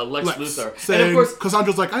with Lex Luthor, saying, and of course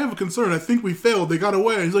Cassandra's like, I have a concern. I think we failed. They got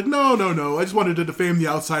away. And he's like, no. I just wanted to defame the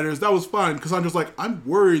outsiders. That was fine. Cassandra's like, I'm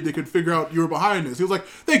worried they could figure out you were behind this. He was like,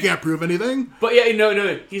 they can't prove anything. But yeah,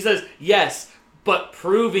 no. He says yes. But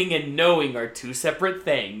proving and knowing are two separate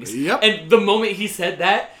things. Yep. And the moment he said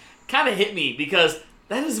that, kind of hit me, because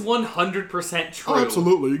that is 100% true. Oh,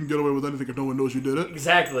 absolutely. You can get away with anything if no one knows you did it.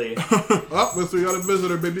 Exactly. Oh, so we got a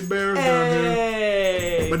visitor, baby bear down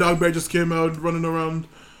here. My dog bear just came out running around.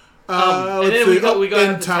 And then we go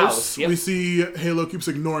in Taos. Yep. We see Halo keeps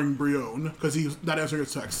ignoring Brion because he's not answering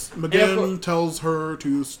his texts. McGann tells her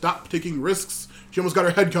to stop taking risks. She almost got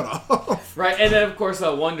her head cut off. Right, and then of course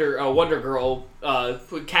Wonder Girl,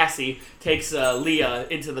 Cassie, takes Leah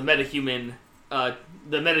into the metahuman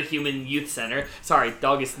youth center. Sorry,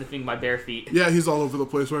 dog is sniffing my bare feet. Yeah, he's all over the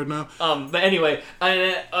place right now. But anyway,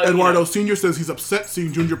 Eduardo Sr. says he's upset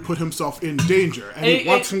seeing Junior put himself in danger, and he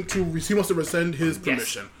wants to rescind his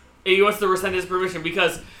permission. Yes. He wants to rescind his permission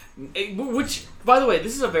because, which, by the way,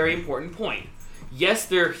 this is a very important point. Yes,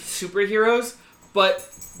 they're superheroes, but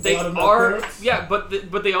they are, but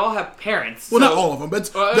they all have parents. Well, not all of them,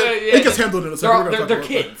 but it gets handled in a second. They're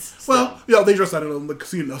kids. Well, yeah, they dress that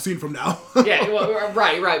in a scene from now. Yeah, well,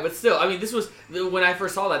 right, but still, I mean, this was when I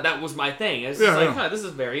first saw that was my thing. It's this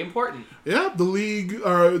is very important. Yeah, the league,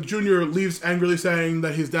 Junior leaves angrily saying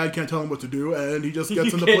that his dad can't tell him what to do, and he just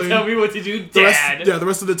gets in the plane. You can't tell me what to do, Dad. The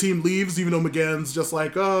rest of the team leaves, even though McGann's just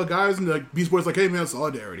like, oh, guys, and like Beast Boy's like, hey, man,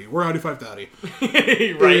 solidarity. We're Audi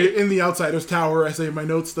 530. Right. In the Outsiders Tower, I say in my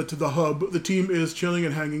notes that to the hub, the team is chilling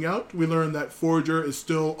and hanging out. We learn that Forager is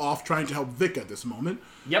still off trying to help Vic at this moment.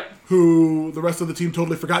 Yep. Who the rest of the team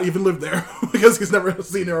totally forgot even lived there because he's never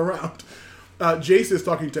seen her around. Jace is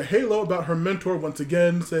talking to Halo about her mentor once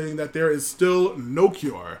again, saying that there is still no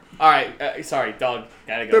cure. All right, sorry, dog.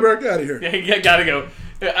 Gotta go. Get out of here. Yeah, gotta go.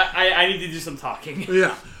 I need to do some talking.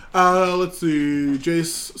 Yeah. Let's see.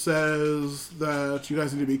 Jace says that you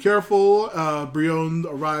guys need to be careful. Brion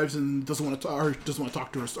arrives and doesn't want to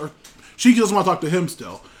talk to her, or she doesn't want to talk to him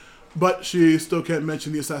still. But she still can't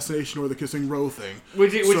mention the assassination or the kissing row thing.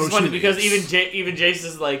 Which is funny because even Jace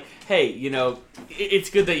is like, hey, it's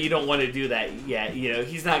good that you don't want to do that yet.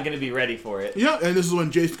 He's not going to be ready for it. Yeah, and this is when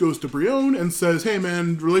Jace goes to Brion and says, hey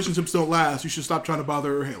man, relationships don't last. You should stop trying to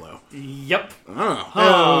bother Halo. Yep.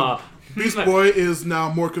 Beast Boy is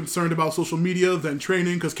now more concerned about social media than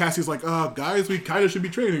training because Cassie's like, guys, we kind of should be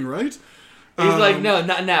training, right? He's like, no,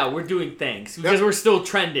 not now. We're doing things because we're still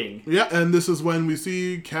trending. Yeah, and this is when we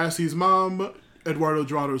see Cassie's mom, Eduardo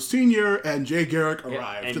Dorado Sr., and Jay Garrick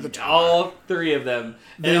arrive to the tower. All three of them.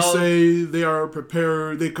 They say they are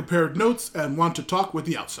prepared. They compared notes and want to talk with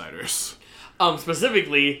the outsiders.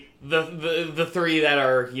 Specifically, the three that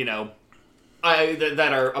are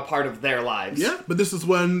that are a part of their lives. Yeah, but this is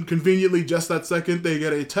when, conveniently, just that second, they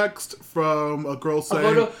get a text from a girl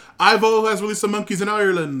saying, Ivo has released some monkeys in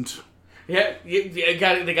Ireland. Yeah, they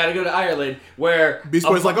got to go to Ireland, where Beast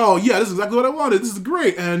Boy's like, oh yeah, this is exactly what I wanted. This is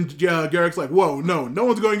great. And Garrick's like, whoa, no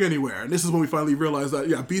one's going anywhere. And this is when we finally realize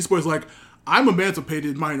that, Beast Boy's like, I'm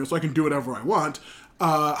emancipated minor, so I can do whatever I want.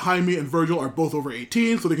 Jaime and Virgil are both over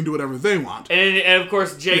 18, so they can do whatever they want. And of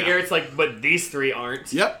course, Garrett's like, but these three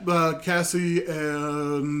aren't. Yep, Cassie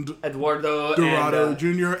and Eduardo Dorado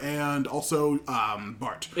Jr. and also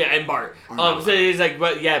Bart. Yeah, and Bart. So he's like,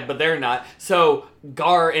 but they're not. So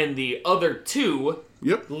Gar and the other two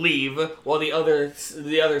leave while the others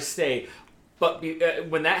stay. But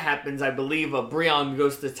when that happens, I believe Brion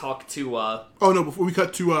goes to talk to... Oh, no, before we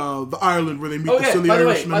cut to the Ireland where they meet the silly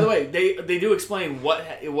Irishman. By the way, they do explain what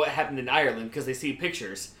happened in Ireland because they see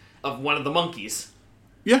pictures of one of the monkeys.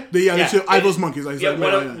 Yeah, they see Ivo's monkeys.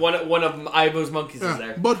 One of Ivo's monkeys is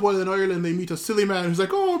there. But while in Ireland, they meet a silly man who's like,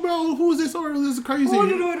 oh, bro, who is this? Oh, this is crazy.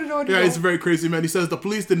 Yeah, he's a very crazy man. He says the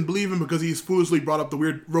police didn't believe him because he's foolishly brought up the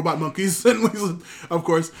weird robot monkeys. And of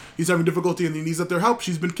course, he's having difficulty and he needs their help.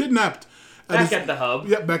 She's been kidnapped. Back at the hub.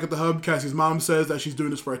 Yep, back at the hub. Cassie's mom says that she's doing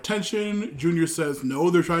this for attention. Junior says, no,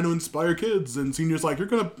 they're trying to inspire kids. And Senior's like, you're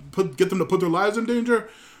going to get them to put their lives in danger?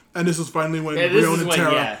 And this is finally when Brion and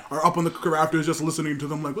Tara are up on the rafters just listening to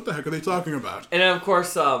them like, what the heck are they talking about? And then, of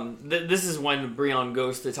course, this is when Brion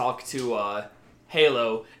goes to talk to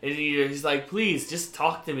Halo. And he's like, please, just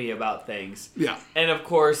talk to me about things. Yeah. And, of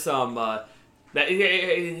course, Halo's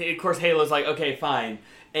like, okay, fine.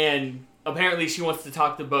 And... apparently, she wants to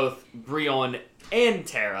talk to both Brion and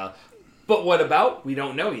Tara. But what about? We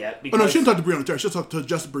don't know yet. Because... oh, no, she didn't talk to Brion and Tara. She'll talk to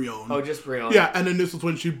just Brion. Oh, just Brion. Yeah, and then this is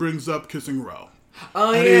when she brings up kissing Ro.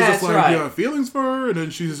 Oh, and yeah, he's just like, right. you have feelings for her? And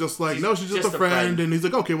then she's just like, no, she's just a friend. And he's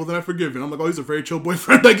like, okay, well, then I forgive you. And I'm like, oh, he's a very chill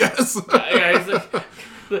boyfriend, I guess. Yeah, he's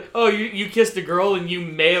like, oh, you kissed a girl and you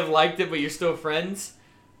may have liked it, but you're still friends?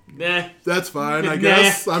 Nah. That's fine, I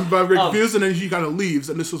guess. I'm very confused, and then she kind of leaves,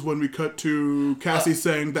 and this is when we cut to Cassie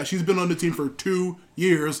saying that she's been on the team for 2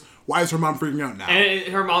 years. Why is her mom freaking out now?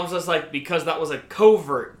 And her mom's just like, because that was a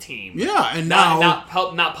covert team. Yeah, and now... Not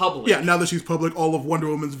public. Yeah, now that she's public, all of Wonder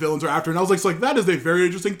Woman's villains are after her. And I was like, that is a very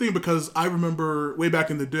interesting thing, because I remember way back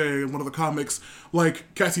in the day, in one of the comics,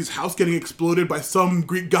 like, Cassie's house getting exploded by some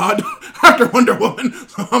Greek god after Wonder Woman.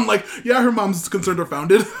 So I'm like, yeah, her mom's concerned are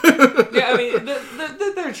founded. Yeah, I mean,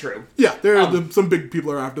 they're true. Yeah, some big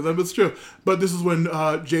people are after them, it's true. But this is when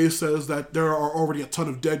Jay says that there are already a ton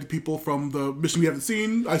of dead people from the mission we haven't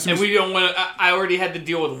seen. And we don't want to... I already had to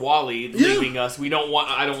deal with Wally leaving us. I don't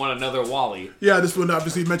want another Wally. Yeah, this one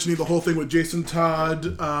obviously mentioning the whole thing with Jason Todd,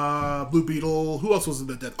 Blue Beetle. Who else was in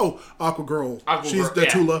that death? Oh, Aqua Girl. She's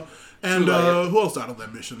Tula. And who else out of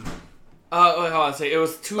that mission? Hold on, it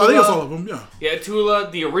was Tula. I think it's all of them, yeah. Yeah,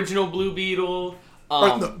 Tula, the original Blue Beetle.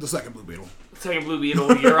 The second Blue Beetle. Second Blue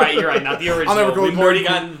Beetle. You're right. Not the original. I'll never go We've already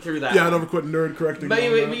gotten through that. Yeah, I'll never quit nerd correcting. But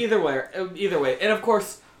either way, and of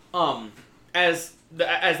course, as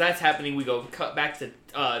that's happening, we cut back to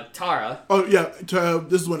Tara. Oh yeah,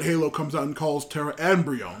 this is when Halo comes out and calls Tara and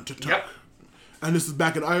Brion to talk. Yep. And this is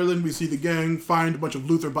back in Ireland. We see the gang find a bunch of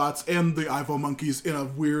Luthor bots and the Ivo monkeys in a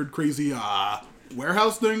weird, crazy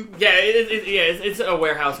warehouse thing. Yeah, it's a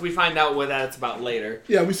warehouse. We find out what that's about later.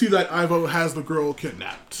 Yeah, we see that Ivo has the girl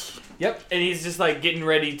kidnapped. Yep, and he's just like getting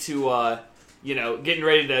ready to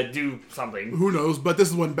do something. Who knows? But this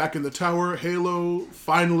is when back in the tower, Halo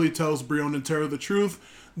finally tells Brion and Tara the truth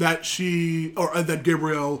that that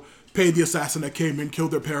Gabrielle paid the assassin that came and killed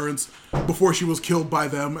their parents before she was killed by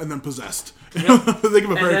them and then possessed. Yep. They give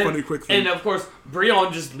a very funny quick thing. And of course,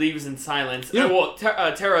 Brion just leaves in silence. Yeah. Well,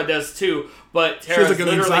 Tara does too, but Tara's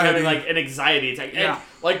literally having like an anxiety attack. Yeah. And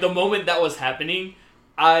like the moment that was happening,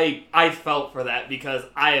 I felt for that because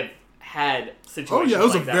I have had situations. Oh yeah, it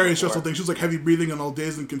was like a very stressful thing. She was like heavy breathing and all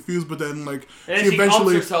dazed and confused, but then like she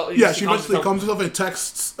eventually calms herself and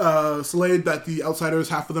texts Slade that the outsiders,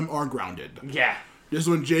 half of them are grounded. Yeah. This is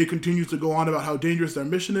when Jay continues to go on about how dangerous their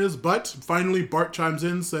mission is, but finally Bart chimes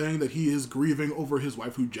in saying that he is grieving over his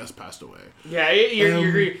wife who just passed away. Yeah, you're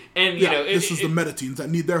grieving. And, this is the Metateens that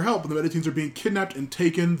need their help, and the Metateens are being kidnapped and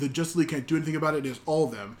taken. The Justice League can't do anything about it. It's all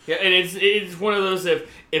them. Yeah, and it's one of those,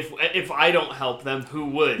 if I don't help them, who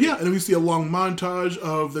would? Yeah, and then we see a long montage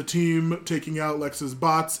of the team taking out Lex's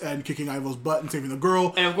bots and kicking Ivo's butt and saving the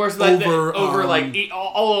girl. And of course,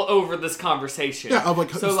 all over this conversation. Yeah, of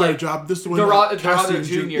like, so, it's their job. This is when Dorado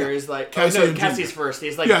Jr. is like... Cassie's first.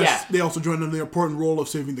 He's like, they also joined in the important role of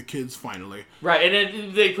saving the kids, finally. Right, and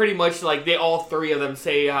then they pretty much, like, all three of them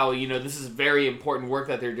say how, this is very important work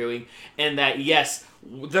that they're doing, and that, yes,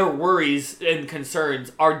 their worries and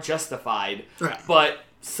concerns are justified, but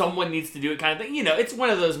someone needs to do it kind of thing. It's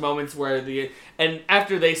one of those moments where and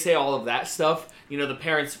after they say all of that stuff, the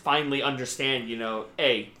parents finally understand,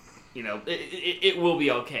 hey, it will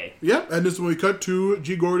be okay. Yep, and this is when we cut to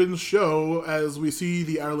G. Gordon's show as we see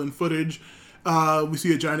the Ireland footage. We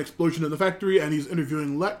see a giant explosion in the factory, and he's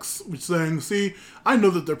interviewing Lex, saying, "See, I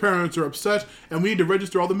know that their parents are upset, and we need to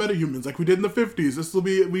register all the metahumans like we did in the 50s.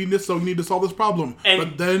 We need to solve this problem." And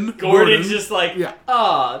but then Gordon's just like,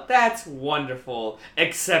 that's wonderful,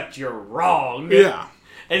 except you're wrong. Yeah.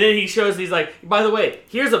 And then he shows, he's like, by the way,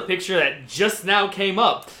 here's a picture that just now came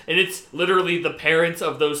up. And it's literally the parents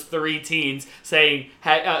of those 3 teens saying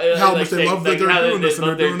how much they love that they're doing this and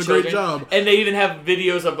they're doing a great job. And they even have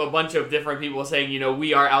videos of a bunch of different people saying,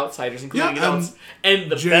 we are outsiders, including adults. And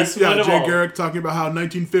the best one of all. Jay Garrick talking about how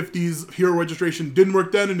 1950s hero registration didn't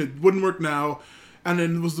work then and it wouldn't work now. And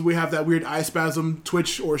then we have that weird eye spasm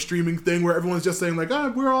Twitch or streaming thing where everyone's just saying like,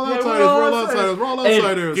 we're all outsiders, we're all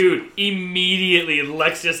outsiders. And, dude, immediately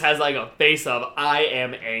Lex just has like a face of, I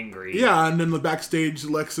am angry. Yeah, and then the backstage,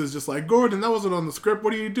 Lex is just like, Gordon, that wasn't on the script,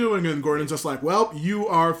 what are you doing? And Gordon's just like, well, you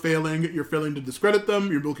are failing, you're failing to discredit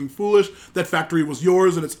them, you're looking foolish, that factory was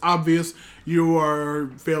yours and it's obvious, you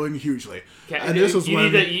are failing hugely. And this is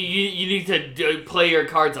when you need to play your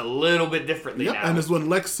cards a little bit differently now. And this is when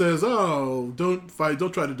Lex says, don't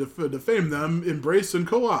try to defame them, embrace and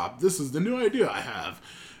co-op. This is the new idea I have.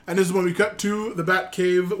 And this is when we cut to the Bat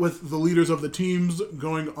Cave with the leaders of the teams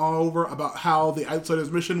going all over about how the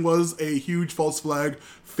Outsiders mission was a huge false flag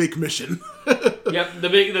fake mission. Yep, the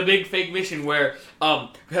big fake mission where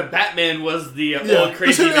Batman was the old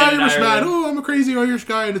crazy Irish man. Oh, I'm a crazy Irish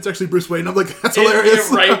guy, and it's actually Bruce Wayne. I'm like, that's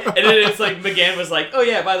hilarious. Right, and then it's like McGann was like, oh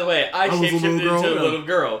yeah, by the way, I shapeshifted into a little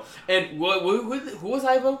girl. And who was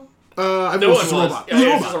Ivo? I was just a robot. He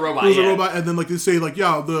was a robot. He was a robot, and then they say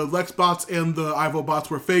the Lex bots and the Ivo bots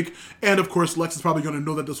were fake, and of course Lex is probably going to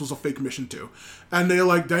know that this was a fake mission too. And they're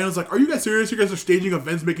like, Diana's like, are you guys serious? You guys are staging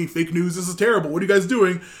events, making fake news. This is terrible. What are you guys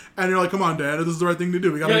doing? And you're like, come on, Diana, this is the right thing to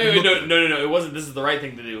do. We gotta no, it wasn't. This is the right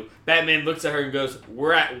thing to do. Batman looks at her and goes,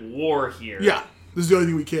 we're at war here. Yeah, this is the only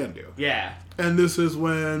thing we can do. Yeah. And this is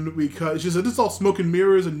when we cut. She said, "This is all smoke and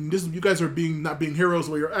mirrors, and you guys are not being heroes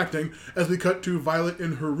the way you're acting." As we cut to Violet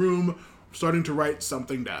in her room, starting to write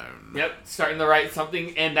something down. Yep, starting to write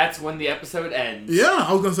something, and that's when the episode ends. Yeah,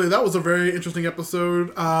 I was gonna say that was a very interesting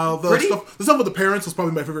episode. The stuff with the parents was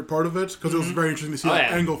probably my favorite part of it because it was very interesting to see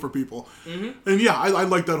that angle for people. Mm-hmm. And yeah, I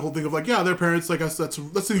like that whole thing of like, their parents. Like that's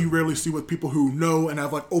something you rarely see with people who know and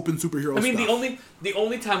have like open superhero. I mean, stuff. the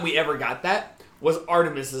only time we ever got that was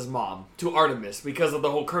Artemis's mom to Artemis because of the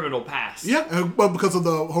whole criminal past. Yeah, well, because of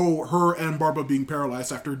the whole her and Barbara being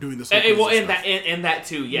paralyzed after doing this. And that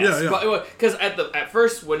too, yes. Yeah. Because at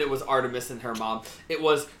first when it was Artemis and her mom, it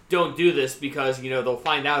was don't do this because they'll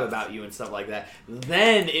find out about you and stuff like that.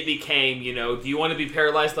 Then it became do you want to be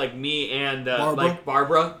paralyzed like me and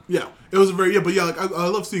Barbara? Yeah, it was very but yeah, like I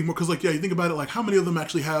love seeing more because you think about it, like how many of them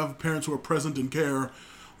actually have parents who are present and care.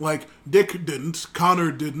 Like, Dick didn't.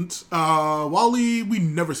 Connor didn't. Wally, we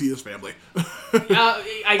never see his family.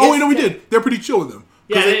 I guess we did. They're pretty chill with him.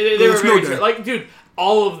 Yeah, they were very chill. Like, dude,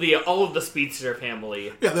 all of the Speedster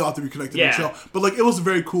family. Yeah, they all have to be connected and chill. But, it was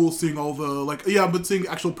very cool seeing all the, but seeing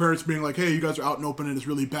actual parents being like, hey, you guys are out and open and it's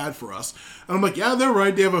really bad for us. And I'm like, yeah, they're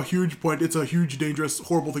right. They have a huge point. It's a huge, dangerous,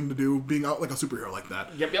 horrible thing to do, being out like a superhero like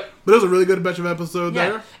that. Yep. But it was a really good batch of episodes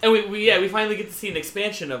there. And we finally get to see an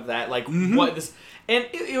expansion of that. Like, what this... And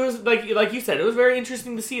it was, like you said, it was very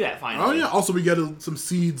interesting to see that finally. Oh, yeah. Also, we get some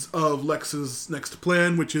seeds of Lex's next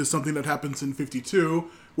plan, which is something that happens in 52,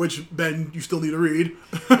 which, Ben, you still need to read.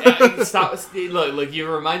 Stop. Look, you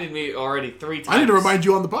reminded me already 3 times. I need to remind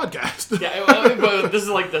you on the podcast. But this is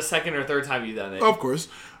like the second or third time you've done it. Of course.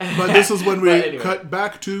 But this is when we cut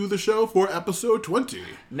back to the show for episode 20.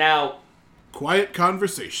 Now... Quiet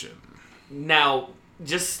Conversation. Now,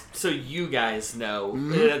 just so you guys know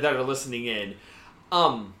that are listening in...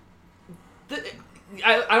 I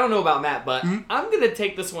don't know about Matt, but I'm going to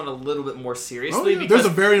take this one a little bit more seriously. Because there's a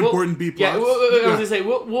very important B+. Yeah, I was going to say,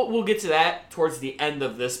 we'll get to that towards the end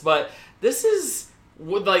of this, but this was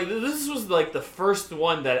the first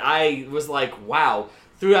one that I was like, wow.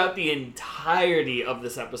 Throughout the entirety of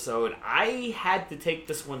this episode, I had to take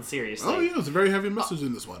this one seriously. Oh, yeah, it's a very heavy message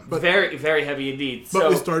in this one. But very, very heavy indeed. But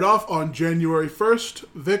we start off on January 1st,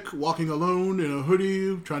 Vic walking alone in a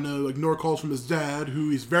hoodie, trying to ignore calls from his dad,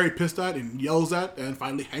 who he's very pissed at and yells at and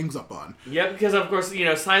finally hangs up on. Yep, because of course,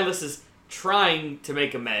 Silas is trying to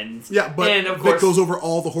make amends. Yeah, but Vic goes over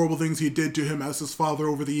all the horrible things he did to him as his father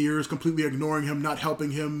over the years, completely ignoring him, not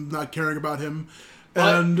helping him, not caring about him.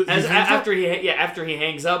 And after he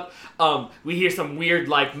hangs up, we hear some weird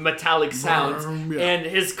metallic sounds, and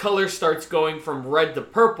his color starts going from red to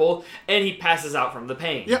purple, and he passes out from the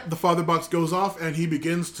pain. Yep, the father box goes off, and he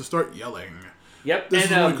begins to start yelling. Yep. This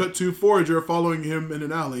is when we cut to Forager following him in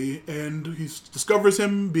an alley, and he discovers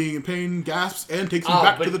him being in pain, gasps, and takes him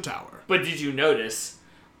back to the tower. But did you notice,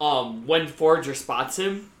 when Forager spots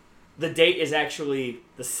him, the date is actually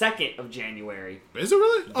the 2nd of January. Is it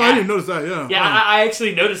really? Yeah. Oh, I didn't notice that, yeah. Yeah, I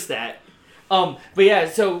actually noticed that. But yeah,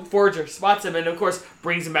 so Forager spots him and, of course,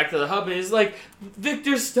 brings him back to the hub and is like,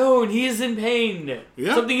 Victor Stone, he is in pain.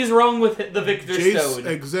 Yeah. Something is wrong with the Victor Stone. Jace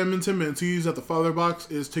examines him and sees that the father box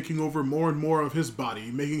is taking over more and more of his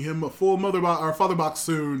body, making him a full father box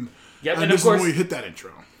soon. Yep, and this is when we hit that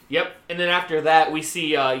intro. Yep, and then after that, we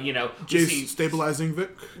see, Jace stabilizing Vic.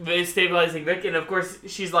 Stabilizing Vic, and of course,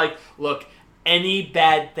 she's like, look, any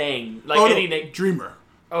bad thing, Dreamer.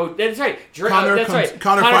 Oh, that's right. Connor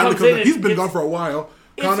finally comes in. He's been gone for a while.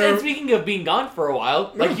 And speaking of being gone for a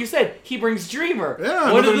while, like you said, he brings Dreamer.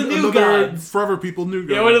 Yeah, one of the new gods. Forever people, new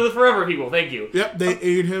god. Yeah, one of the Forever people. Thank you. Yep, they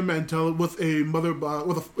aid him and tell with a mother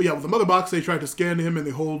box. They try to scan him and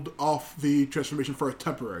they hold off the transformation for a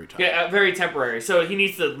temporary time. Yeah, very temporary. So he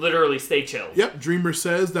needs to literally stay chill. Yep, Dreamer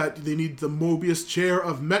says that they need the Mobius chair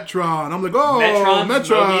of Metron. I'm like,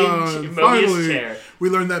 Metron! Finally, chair. We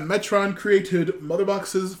learned that Metron created mother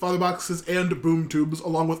boxes, father boxes, and boom tubes,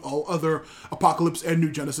 along with all other Apocalypse and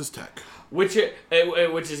New Genesis tech. Which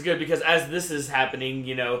is good because as this is happening,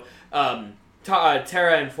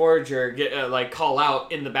 Tara and Forager get call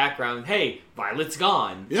out in the background, "Hey, Violet's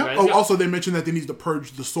gone." Yeah. Violet's gone. Also they mentioned that they need to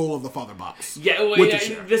purge the soul of the father box. Yeah. Well,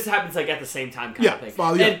 this happens at the same time kind of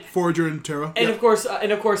thing. Forager and Tara. And of course,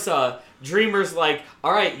 Dreamer's like,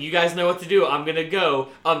 all right, you guys know what to do. I'm gonna go.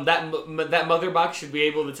 That mother box should be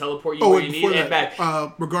able to teleport you where you need and back.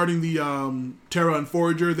 Regarding the Tara and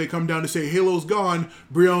Forager, they come down to say Halo's gone.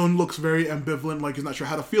 Brion looks very ambivalent, like he's not sure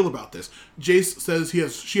how to feel about this. Jace says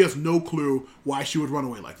she has no clue why she would run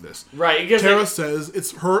away like this. Right. Tara says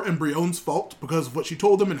it's her and Brion's fault because of what she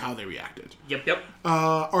told them and how they reacted. Yep.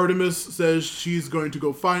 Artemis says she's going to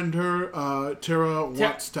go find her. Tara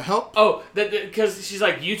wants to help. Oh, because she's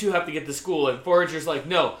like, you two have to get to school, and Forager's like,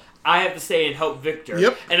 no, I have to stay and help Victor.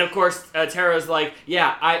 Yep. And of course, Tara's like,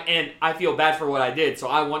 yeah, I feel bad for what I did, so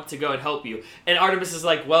I want to go and help you. And Artemis is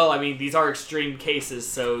like, well, I mean, these are extreme cases,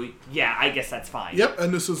 so yeah, I guess that's fine. Yep.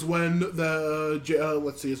 And this is when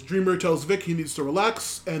it's Dreamer tells Vic he needs to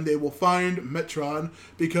relax, and they will find Metron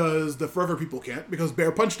because the Forever people can't because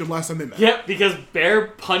Bear punched him last time they met. Yep, because Bear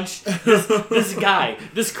punched this guy,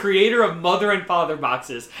 this creator of mother and father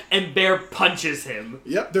boxes, and Bear punches him.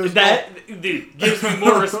 Yep. Dude gives me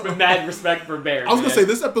more mad respect for Bear. I was gonna say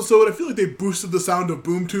this episode, I feel like they boosted the sound of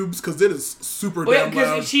boom tubes because it is super damn loud.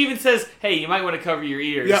 Because she even says, "Hey, you might want to cover your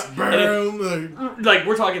ears." Yeah,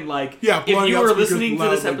 we're talking like if you were listening to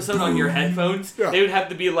this episode on your headphones, they would have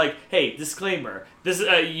to be like, "Hey, disclaimer: this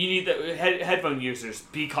you need the headphone users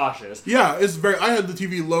be cautious." Yeah, it's very. I had the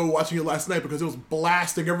TV low watching it last night because it was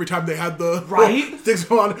blasting every time they had the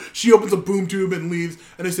things on. She opens a boom tube and leaves,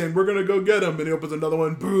 and they're saying, "We're gonna go get him," and he opens another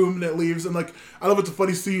one, boom, and it leaves. And I love it's a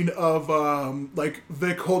funny scene of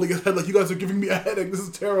Vic holding his head like, you guys are giving me a headache, this is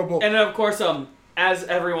terrible. And of course, as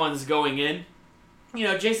everyone's going in,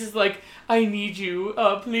 Jason's like, I need you,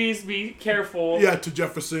 please be careful. Yeah, to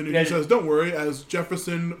Jefferson, and he says, don't worry, as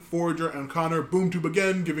Jefferson, Forager, and Connor boom tube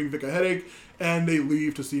again, giving Vic a headache, and they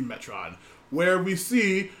leave to see Metron, where we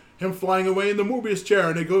see him flying away in the Mobius chair,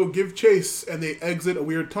 and they go give chase, and they exit a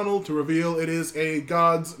weird tunnel to reveal it is a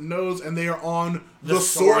god's nose, and they are on the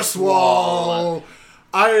source wall.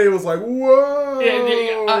 I was like, whoa!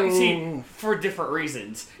 See, for different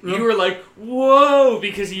reasons. Yep. You were like, whoa,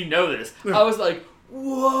 because you know this. Yeah. I was like,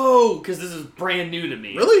 whoa, because this is brand new to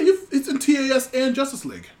me. Really? It's in TAS and Justice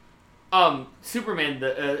League. Superman,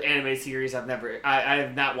 the anime series, I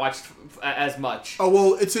have not watched as much. Oh,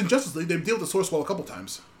 well, it's in Justice League. They deal with the source wall a couple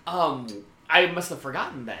times. I must have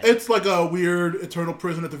forgotten that. It's like a weird eternal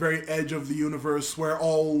prison at the very edge of the universe where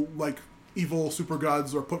all, evil super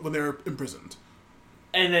gods are put when they're imprisoned.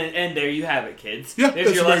 And there you have it, kids. Yeah,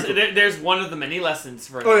 there's your lesson. Cool. There's one of the many lessons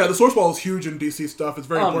for. Oh yeah, the source wall is huge in DC stuff. It's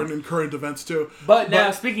very important in current events too. But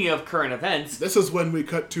now, speaking of current events, this is when we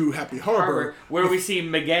cut to Happy Harbor, where we see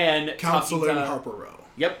McGann counseling Harper Row.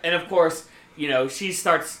 Yep, and of course, she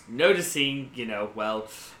starts noticing,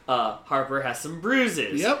 Harper has some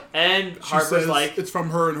bruises. Yep, and Harper's like, it's from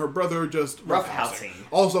her and her brother just roughhousing.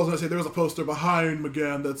 Also, I was gonna say there was a poster behind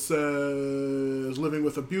McGann that says, "Living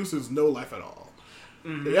with abuse is no life at all."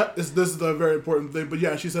 Mm-hmm. Yep, this is the very important thing. But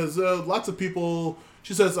yeah, she says lots of people.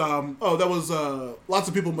 She says, lots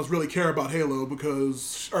of people must really care about Halo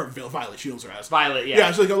or Violet shields her ass. Violet, yeah. Yeah,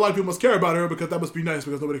 she's like, a lot of people must care about her because that must be nice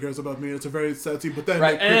because nobody cares about me. And it's a very sad scene. But then,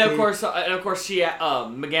 right, and of course, she,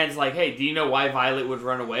 McGann's like, hey, do you know why Violet would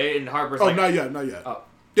run away? And Harper's like, not yet.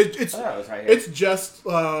 It's I thought it was right here. it's just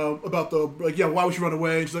about the why would she run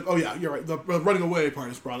away? And she's like, oh yeah, you're right. The running away part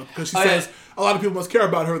is brought up because she says a lot of people must care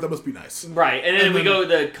about her. That must be nice. Right, and then we go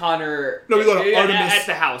to Connor. No, we go to Artemis at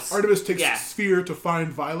the house. Artemis takes Sphere to find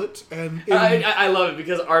Violet, and I love it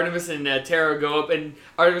because Artemis and Tara go up, and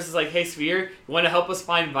Artemis is like, "Hey, Sphere, you want to help us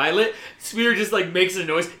find Violet?" Sphere just like makes a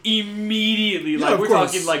noise immediately, like we're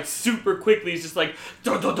talking like super quickly. It's just like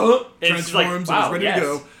dun, dun, dun, and it's like, wow, and is ready to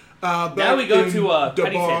go. Now we go to how do you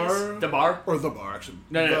say this? The bar or the bar actually?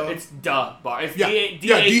 No, it's the bar. It's D-H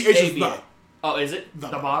is the. Oh, is it the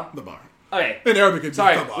bar? The bar. Okay. In Arabic, it's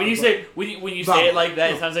sorry. the bar, when you say it like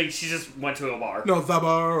that, it sounds like she just went to a bar. No, the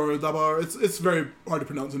bar or the bar. It's very hard to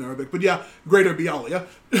pronounce in Arabic, but yeah, Greater Bialia.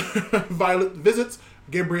 Violet visits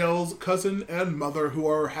Gabrielle's cousin and mother, who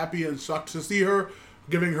are happy and shocked to see her,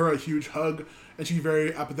 giving her a huge hug, and she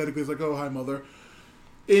very apathetically is like, "Oh, hi, mother."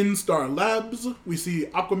 In Star Labs, we see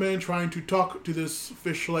Aquaman trying to talk to this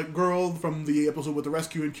fish-like girl from the episode with the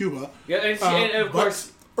rescue in Cuba. Yeah, and of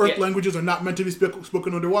course, Earth languages are not meant to be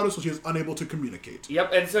spoken underwater, so she is unable to communicate.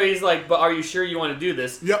 Yep, and so he's like, "But are you sure you want to do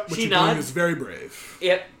this?" Yep, what she you're nods. doing is very brave.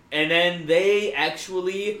 Yep, and then they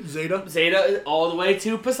actually Zeta all the way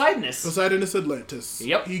to Poseidonus. Poseidonus Atlantis.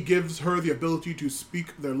 Yep, he gives her the ability to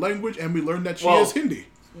speak their language, and we learn that she is Hindi.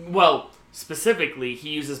 Well. Specifically,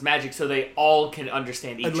 he uses magic so they all can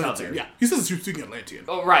understand each other. Yeah, he says she's speaking Atlantean.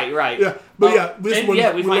 Oh, right. Yeah, but this one,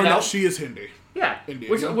 we learn that she is Hindi. Yeah, Indian,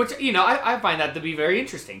 which I find that to be very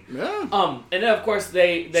interesting. Yeah. And then of course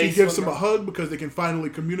they she gives him a hug because they can finally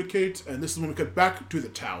communicate, and this is when we cut back to the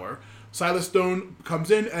tower. Silas Stone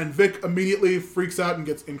comes in, and Vic immediately freaks out and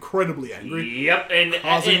gets incredibly angry. Yep, and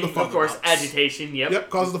of course agitation. Yep,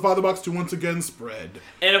 causes the father box to once again spread.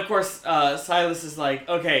 And of course, Silas is like,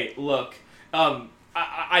 "Okay, look,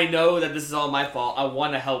 I know that this is all my fault. I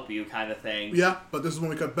want to help you," kind of thing. Yeah, but this is when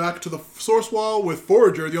we cut back to the source wall with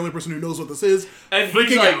Forager, the only person who knows what this is, and freaking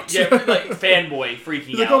he's like, out. Yeah, like fanboy freaking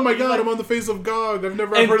he's like, out. "Oh my god, I'm on the face of God. I've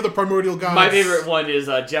never heard of the primordial gods." My favorite one is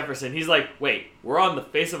Jefferson. He's like, "Wait, we're on the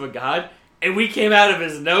face of a god?" And we came out of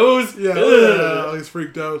his nose. Yeah, he's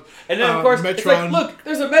freaked out. And then, of course, Metron, it's like, look,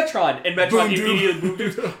 there's a Metron. And Metron immediately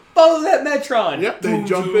moves. Follow that Metron. Yep, they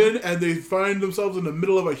jump in, and they find themselves in the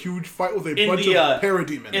middle of a huge fight with a bunch of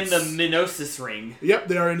parademons. In the Minosis ring. Yep,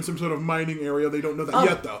 they are in some sort of mining area. They don't know that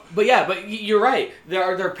yet, though. But you're right.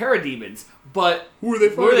 They're parademons. But who are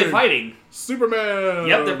they fighting? Superman.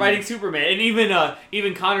 Yep, they're fighting Superman. And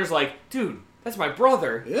even Connor's like, dude, that's my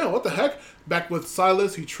brother. Yeah, what the heck? Back with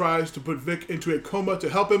Silas, he tries to put Vic into a coma to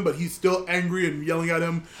help him, but he's still angry and yelling at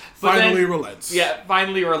him. Finally relents. Yeah,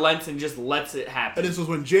 finally relents and just lets it happen. And this is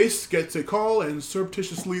when Jace gets a call and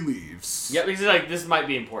surreptitiously leaves. Yep, he's like, this might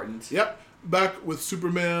be important. Yep. Back with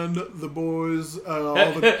Superman, the boys, all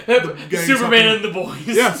the gang. Superman and the boys.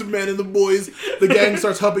 Yeah, Superman and the boys. The gang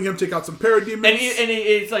starts helping him take out some parademons. And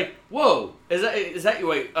it's like, whoa, is that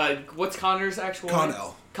wait, what's Connor's actual name?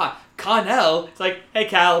 Connell. It's like, hey,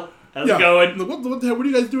 Cal. How's it going? What are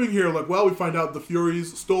you guys doing here? Like, well, we find out the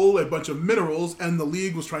Furies stole a bunch of minerals, and the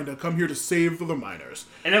League was trying to come here to save the miners.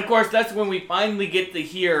 And of course, that's when we finally get to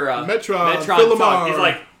hear Metron talk. He's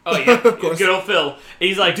like, oh yeah, good old Phil.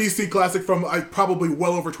 He's like, DC classic from probably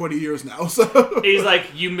well over 20 years now. So he's like,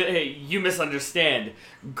 you misunderstand.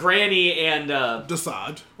 Granny and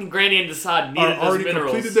Desaad needed those already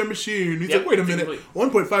minerals. Completed their machine. He's like, wait a minute,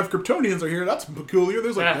 1.5 Kryptonians are here. That's peculiar.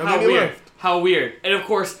 There's like how weird. How weird. And of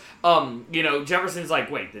course, Jefferson's like,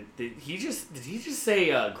 wait, did he just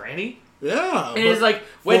say Granny? Yeah. And he's like,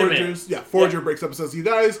 wait a minute. Yeah, Forager breaks up and says, you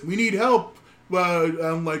guys, we need help.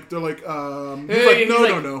 And they're like, he's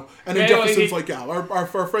like, no. And then Jefferson's like, yeah, our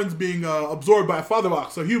friend's being absorbed by a father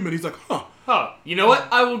box, a human. He's like, huh. You know what?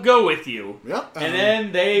 I will go with you. Yep. And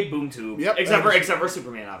then they boom tube. Yep. Except for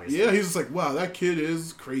Superman, obviously. Yeah, he's just like, wow, that kid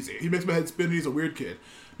is crazy. He makes my head spin. He's a weird kid.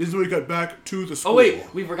 This is when we got back to the school. Oh wait,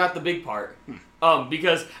 we forgot the big part.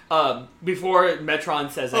 Because before Metron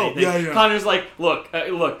says anything, Connor's like, look, I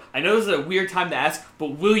know this is a weird time to ask,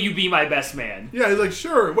 but will you be my best man? Yeah, he's like,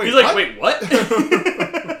 sure. Wait, he's like, wait, what?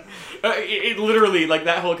 It literally, like,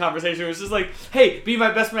 that whole conversation was just like, hey, be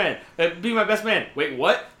my best man. Be my best man. Wait,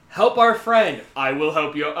 what? Help our friend. I will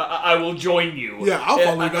help you. I will join you. Yeah, I'll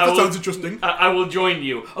follow you. That sounds interesting. I will join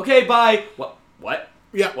you. Okay, bye. What?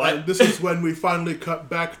 Yeah, and this is when we finally cut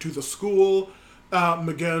back to the school.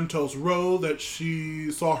 McGann tells Ro that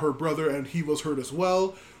she saw her brother and he was hurt as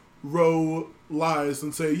well. Ro lies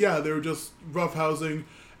and say, yeah, they were just roughhousing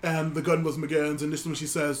and the gun was McGann's. And this is when she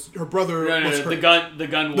says her brother was hurt. The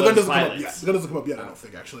gun was violence. The gun doesn't come up yet, I don't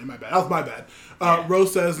think, actually. My bad. That was my bad. Ro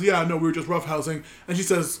says, yeah, no, we were just roughhousing. And she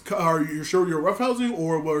says, are you sure you're roughhousing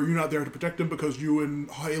or were you not there to protect him because you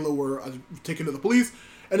and Halo were taken to the police?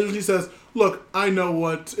 And then she says, look, I know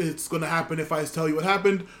what it's going to happen if I tell you what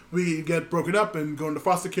happened. We get broken up and go into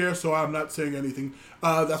foster care, so I'm not saying anything.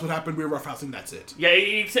 That's what happened. We were roughhousing. That's it. Yeah,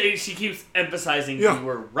 she keeps emphasizing we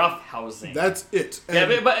were roughhousing. That's it. And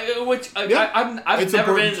I've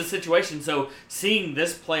never been in this situation, so seeing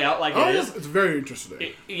this play out like it is... It's very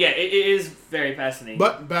interesting. It is very fascinating.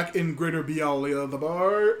 But back in Greater Bialia, the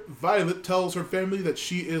bar, Violet tells her family that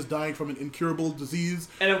she is dying from an incurable disease.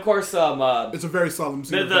 And of course... it's a very solemn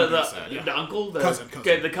scene. The uncle? Cousin.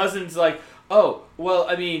 The cousin's like, oh, well,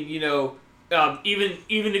 I mean,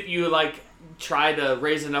 even if you, like, try to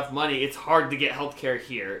raise enough money, it's hard to get healthcare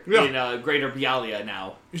here in Greater Bialia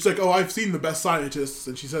now. She's like, oh, I've seen the best scientists,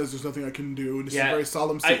 and she says there's nothing I can do, and it's a very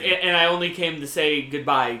solemn scene. And I only came to say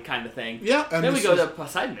goodbye kind of thing. Yeah. And then we go to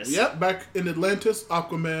Poseidonus. Yeah, back in Atlantis,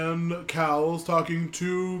 Aquaman, Cal's talking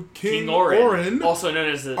to King Orin. Also known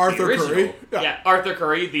as Arthur the original. Curry. Yeah, Arthur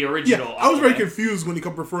Curry, the original. Yeah, I was very confused when he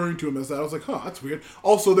kept referring to him as that. I was like, that's weird.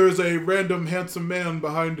 Also, there's a random handsome man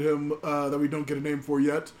behind him that we don't get a name for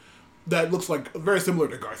yet. That looks like very similar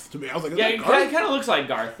to Garth to me. I was like, it kind of looks like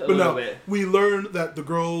Garth a little bit. We learn that the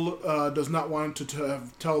girl does not want to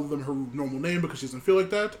tell them her normal name because she doesn't feel like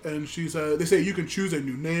that, and they say you can choose a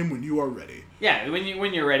new name when you are ready. Yeah, when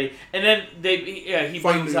you're ready, and then he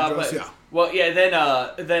brings up.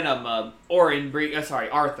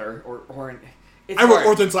 Arthur or Orin. I wrote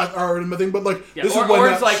Orton / Orin my thing, but this is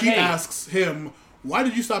when she asks him, "Why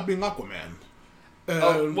did you stop being Aquaman?"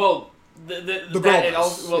 The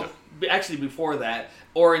girl. Actually, before that,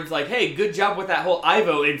 Orin's like, "Hey, good job with that whole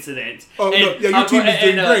Ivo incident." Oh, your team is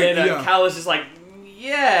doing great. And Cal is just like,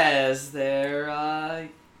 "Yes, they're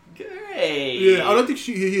great." Yeah, I don't think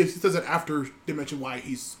he says it after they mention why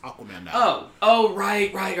he's Aquaman now.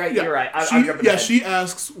 Right. Yeah. You're right. She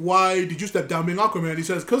asks, why did you step down being Aquaman? He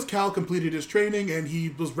says, because Cal completed his training and he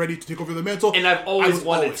was ready to take over the mantle. And I've always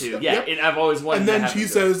wanted to. Yeah, and I've always wanted to. And then she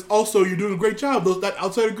says, also, you're doing a great job. That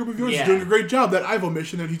outsider group of yours is doing a great job. That Ivo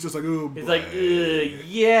mission. And he's just like, oh, boy. He's like,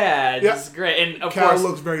 this is great. And of Cal course,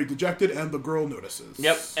 looks very dejected, and the girl notices.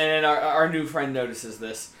 Yep, and our new friend notices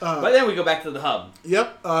this. But then we go back to the hub.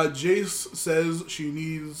 Yep, Jace says she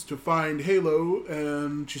needs to find Halo,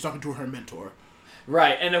 and she's talking to her mentor.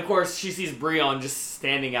 Right, and of course she sees Brion just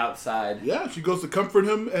standing outside. Yeah, she goes to comfort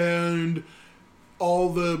him, and all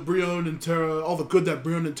the good that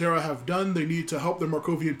Brion and Terra have done, they need to help the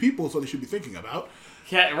Markovian people, so they should be thinking about.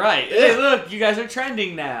 Yeah, right. Yeah. Hey, look, you guys are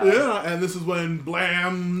trending now. Yeah, and this is when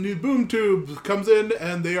Blam Boom Tube comes in,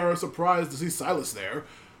 and they are surprised to see Silas there.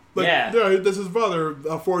 This is brother,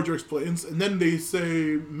 Forager explains, and then they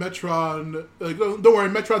say Metron, don't worry,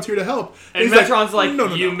 Metron's here to help. And Metron's like,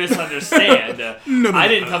 you misunderstand. I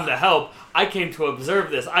didn't come to help. I came to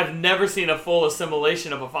observe this. I've never seen a full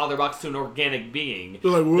assimilation of a father box to an organic being.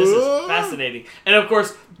 They're like, what? This is fascinating. And of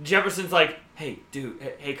course, Jefferson's like, hey, dude,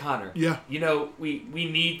 hey, Connor. Yeah. We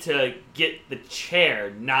need to get the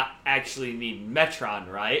chair, not actually need Metron,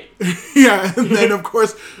 right? Yeah, and then of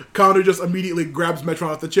course, Connor just immediately grabs Metron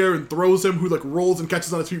off the chair and throws him, who rolls and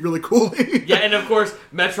catches on his feet really coolly. Yeah, and of course,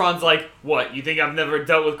 Metron's like, what, you think I've never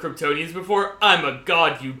dealt with Kryptonians before? I'm a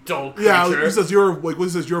god, you dull creature. Yeah, he says you're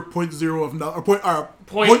 0.0 of nothing, or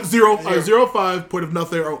 0.05 point of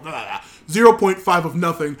nothing, or 0.5 of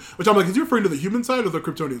nothing, which I'm like, is he referring to the human side or the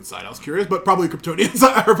Kryptonian side? I was curious, but probably Kryptonian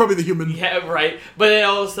side, or probably the human. Yeah, right. But then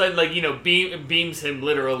all of a sudden, beams him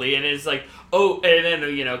literally, and it's like, oh, and then,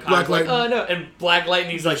 Connor's like, oh no, and Black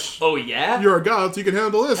Lightning's like, oh yeah? You're a god, so you can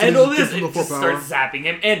handle this. And just starts zapping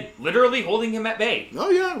him, and literally holding him at bay.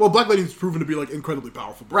 Oh yeah, well, Black Lightning's proven to be, incredibly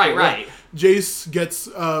powerful. Right. Jace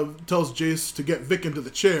tells Jace to get Vic into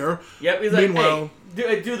the chair. Yep, he's Meanwhile, like,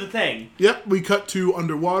 hey, do the thing. Yep, we cut to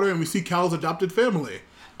underwater, and we see Cal's adopted family.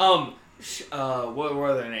 What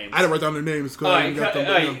were their names? I didn't write down their names, because I didn't get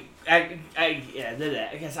them.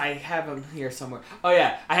 I guess I have them here somewhere. Oh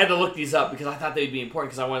yeah, I had to look these up because I thought they'd be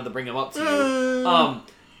important because I wanted to bring them up to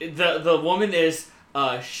you. The woman is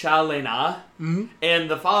Shalena, and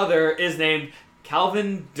the father is named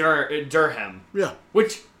Calvin Durham. Yeah,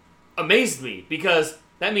 which amazed me because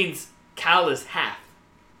that means Cal is half.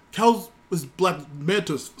 Cal is Black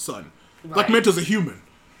Manta's son. Right. Black Manta's a human.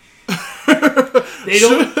 They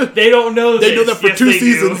don't know this. They know that for 2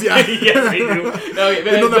 seasons, yeah. Yes, they do. Okay,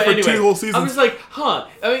 they know that for 2 whole seasons. I'm just like, huh.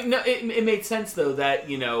 I mean, no, it made sense, though, that,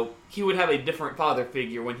 he would have a different father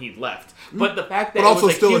figure when he left. But the fact that it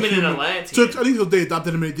was a human in Atlantis. So I think they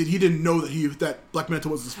adopted him and he didn't know that Black Manta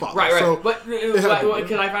was his father. Right. So but because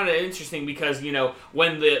I found it interesting because,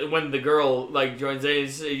 when the girl, joins in,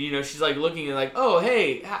 she's, looking and oh,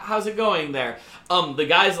 hey, how's it going there? The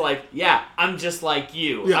guy's like, yeah, I'm just like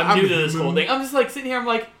you. Yeah, I'm new to this whole thing. I'm just, sitting here, I'm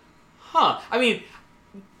like, huh. I mean,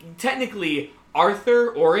 technically Arthur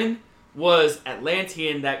Orin was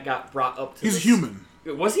Atlantean that got brought up to. He's human.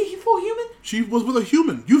 Was he full human? She was with a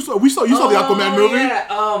human. You saw the Aquaman movie. Yeah.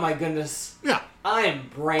 Oh my goodness. Yeah. I am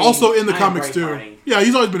brain. Also in the comics too. Farting. Yeah,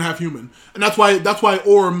 he's always been half human, and that's why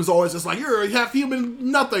Orm is always just like, you're half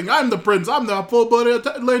human, nothing. I'm the prince. I'm the full-blooded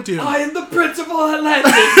Atlantean. I am the principal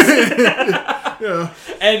Atlantis. Yeah.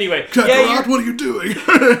 Anyway, Kakarot, what are you doing?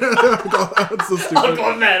 That's so stupid.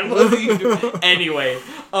 Aquaman, what are you doing? Anyway,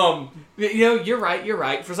 you're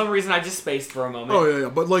right. For some reason, I just spaced for a moment. Oh yeah.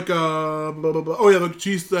 But like, blah, blah, blah. Oh yeah, look,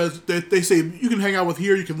 she says they say you can hang out with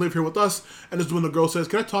here, you can live here with us, and this is when the girl says,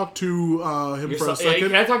 "Can I talk to him for a second?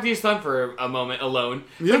 Can I talk to your son for a moment alone?"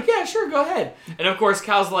 Yeah. Like, yeah, sure, go ahead. And of course,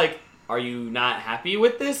 Cal's like, "Are you not happy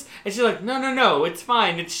with this?" And she's like, "No, it's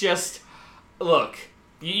fine. It's just, look."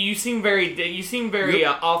 You seem very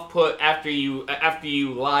off-put after you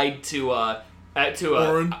lied to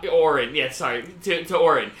Orin. Yeah, sorry, to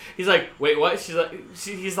Orin. He's like, wait, what?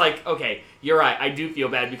 He's like, okay, you're right. I do feel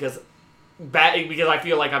bad because I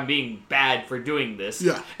feel like I'm being bad for doing this.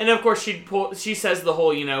 Yeah. And of course she says the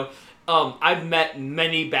whole, I've met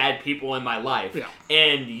many bad people in my life,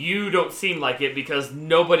 and you don't seem like it because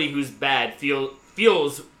nobody who's bad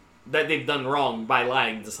feels that they've done wrong by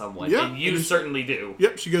lying to someone, and you certainly do.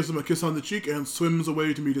 Yep, she gives him a kiss on the cheek and swims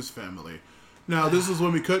away to meet his family. Now, this is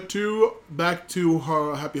when we cut back to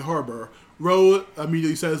her Happy Harbor. Ro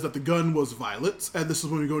immediately says that the gun was Violet's, and this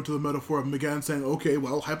is when we go into the metaphor of McGann saying, okay,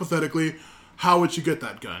 well, hypothetically, how would she get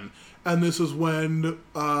that gun? And this is when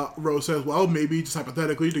Ro says, well, maybe just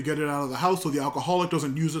hypothetically to get it out of the house so the alcoholic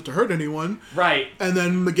doesn't use it to hurt anyone. Right. And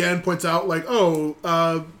then McGann points out, like,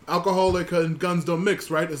 alcoholic and guns don't mix,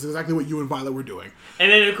 right? That's exactly what you and Violet were doing.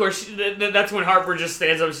 And then, of course, that's when Harper just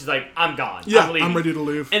stands up and she's like, I'm gone. Yeah, I'm leaving. I'm ready to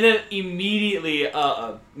leave. And then immediately,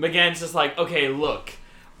 McGann's just like, okay, look.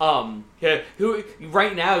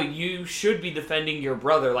 Right now you should be defending your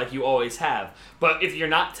brother like you always have. But if you're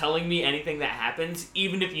not telling me anything that happens,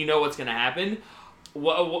 even if you know what's going to happen,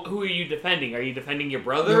 who are you defending? Are you defending your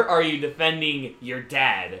brother? Or are you defending your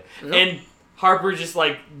dad? Yep. And Harper just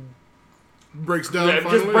like breaks down.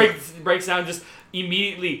 Breaks down. Just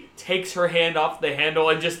immediately takes her hand off the handle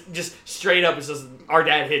and just straight up. It's just our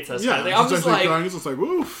dad hits us. Yeah, kind of thing. I'm just like, crying. It's just like,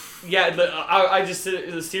 oof. Yeah, I just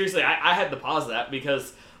seriously, I had to pause that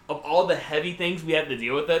because of all the heavy things we had to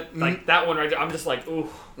deal with like that one right there, I'm just like, ooh.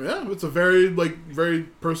 Yeah, it's a very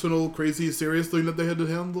personal, crazy, serious thing that they had to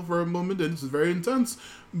handle for a moment, and it's very intense.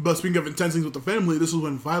 But speaking of intense things with the family, this is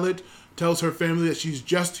when Violet tells her family that she's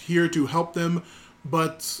just here to help them,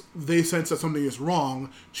 but they sense that something is wrong.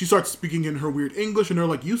 She starts speaking in her weird English, and they're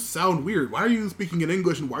like, you sound weird. Why are you speaking in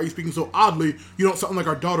English, and why are you speaking so oddly? You don't sound like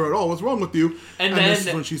our daughter at all. What's wrong with you? And then, this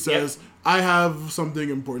is when she says, I have something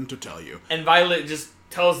important to tell you. And Violet just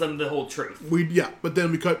tells them the whole truth. But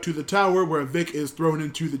then we cut to the tower where Vic is thrown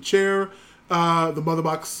into the chair. The mother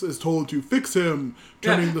box is told to fix him,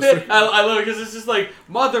 turning the. I love it because it's just like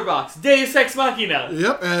mother box, Deus Ex Machina.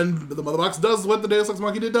 Yep, and the mother box does what the Deus Ex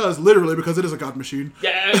Machina does, literally, because it is a god machine.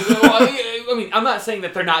 Yeah, I mean, I'm not saying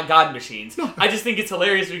that they're not god machines. No. I just think it's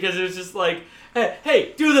hilarious because it's just like,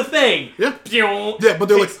 hey, do the thing. Yeah. Yeah, but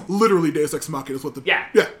they're like literally Deus Ex Machina is what the. Yeah,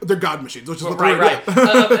 they're god machines, which is what they're right.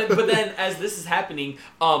 But then as this is happening,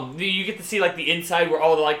 you get to see like the inside where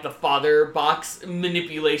all the father box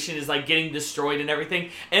manipulation is like getting destroyed and everything,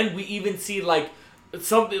 and we even see like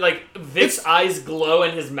something like Vic's eyes glow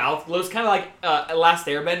and his mouth glows, kind of like a Last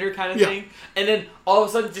Airbender kind of thing, and then all of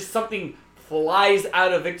a sudden just something flies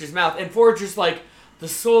out of Victor's mouth, and Forager's like, the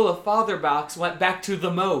soul of Father Box went back to the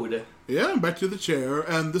mode. Yeah, back to the chair,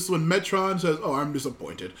 and this is when Metron says, oh, I'm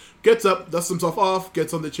disappointed. Gets up, dusts himself off,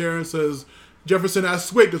 gets on the chair and says, Jefferson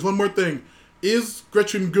asks, wait, there's one more thing. Is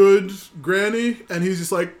Gretchen good, Granny? And he's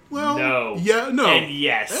just like, well, no. Yeah, no. And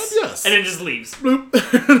yes. And yes. And then just leaves.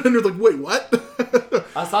 And they're like, wait, what?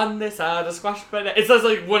 A Sunday side of squash banana. It's just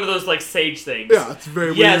like one of those like sage things. Yeah, it's very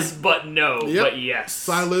weird. Yes, but no, but yes.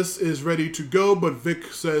 Silas is ready to go, but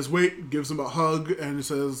Vic says wait, gives him a hug, and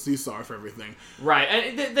says he's sorry for everything. Right,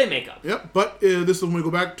 and they make up. Yep, but this is when we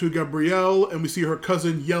go back to Gabrielle, and we see her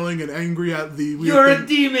cousin yelling and angry at the... You're a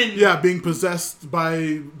demon! Yeah, being possessed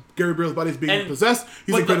by... Gabrielle's body is being possessed.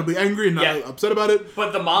 He's incredibly angry and not upset about it.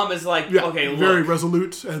 But the mom is like, okay, look. Very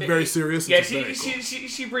resolute and very serious. Yeah,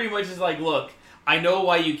 she pretty much is like, look, I know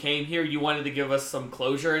why you came here. You wanted to give us some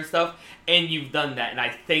closure and stuff, and you've done that, and I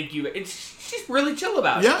thank you. And she's really chill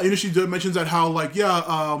about it. Yeah, and she mentions that how,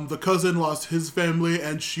 the cousin lost his family,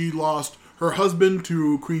 and she lost her husband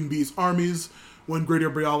to Queen Bee's armies when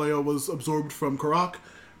Greater Brialea was absorbed from Karak.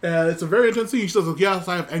 And it's a very intense scene. She says, yes,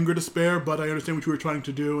 I have anger to spare, but I understand what you were trying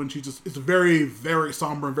to do. And it's very, very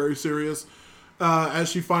somber and very serious. as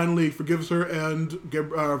she finally forgives her, and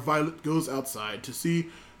Violet goes outside to see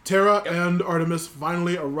Tara and Artemis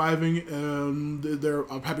finally arriving, and they're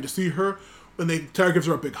happy to see her. And Tara gives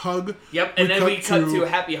her a big hug. Yep, and then we cut to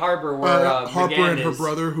Happy Harbor, where Harper McGann and her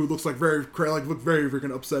brother, who looks like very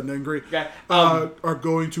freaking upset and angry, are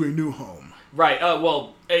going to a new home. Right.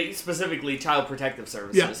 Specifically Child Protective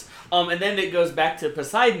Services. Yeah. And then it goes back to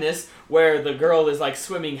Poseidonus, where the girl is like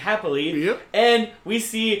swimming happily. Yep. And we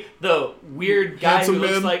see the weird guy who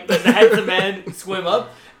looks like the handsome man swim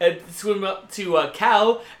up to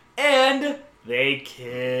Cal, and they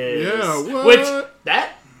kiss. Yeah. What? Which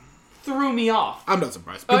that threw me off. I'm not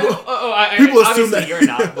surprised. People assume that you're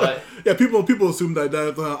not, but yeah, people assume that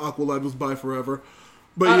Aqualad was bi forever.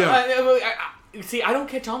 But see, I don't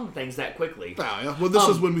catch on to things that quickly. Yeah. Well, this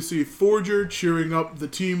is when we see Forger cheering up the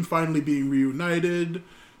team finally being reunited.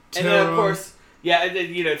 And then, of course,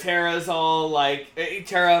 Tara's all like...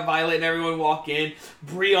 Tara, Violet, and everyone walk in.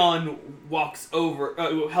 Breon walks over...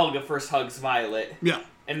 Helga first hugs Violet. Yeah.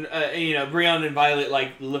 And, Breon and Violet,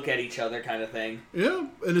 like, look at each other kind of thing. Yeah,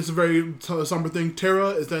 and it's a very somber thing.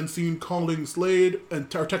 Tara is then seen calling Slade and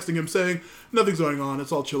texting him saying, nothing's going on,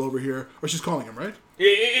 it's all chill over here. Or she's calling him, right?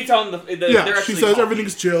 It's on the she says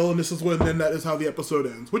everything's chill, and this is when then that is how the episode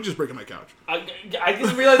ends. Which is breaking my couch. I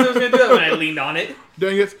didn't realize I was going to do that when I leaned on it.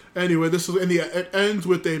 Dang it. Anyway, it ends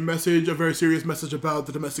with a very serious message about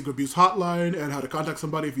the domestic abuse hotline and how to contact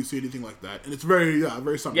somebody if you see anything like that. And it's very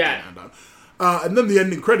something to hand on. And then the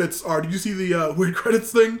ending credits are... Did you see the weird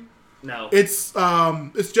credits thing? No. It's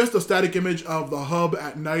just a static image of the hub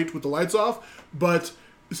at night with the lights off, but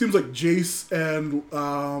it seems like Jace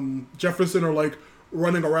and Jefferson are like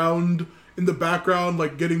running around in the background,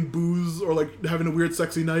 like getting booze or like having a weird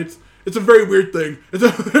sexy night. It's a very weird thing.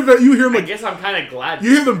 You hear them like... I guess I'm kind of glad.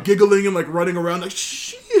 You hear them giggling and like running around like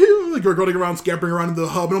shh, like they're running around, scampering around in the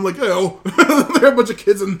hub, and I'm like, oh, there are a bunch of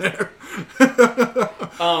kids in there.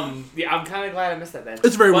 Yeah, I'm kind of glad I missed that then.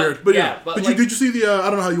 It's very weird, but yeah. But did you see the? I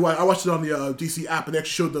don't know how you watch. I watched it on the DC app, and they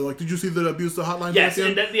actually showed the like. Did you see the abuse the hotline? Yes,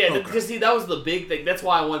 and because see, that was the big thing. That's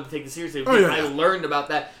why I wanted to take it seriously. I learned about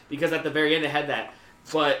that because at the very end it had that.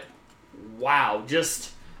 But wow,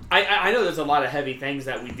 just I know there's a lot of heavy things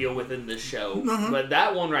that we deal with in this show, but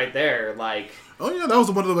that one right there, like. Oh yeah, that was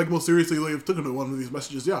one of the like most seriously taken to one of these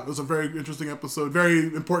messages. Yeah, it was a very interesting episode, very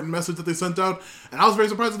important message that they sent out, and I was very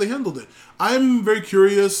surprised that they handled it. I'm very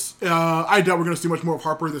curious. I doubt we're going to see much more of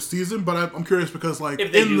Harper this season, but I'm curious because like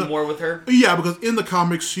if they do more with her. Yeah, because in the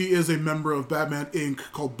comics she is a member of Batman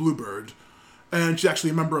Inc. called Bluebird, and she's actually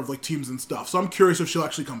a member of like teams and stuff. So I'm curious if she'll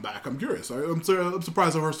actually come back. I'm curious. I'm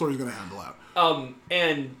surprised how her story's going to handle out.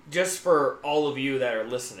 And just for all of you that are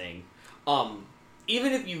listening,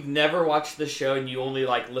 even if you've never watched the show and you only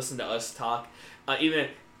like listen to us talk, even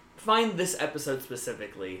find this episode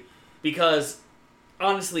specifically because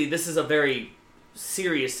honestly, this is a very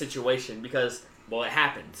serious situation because it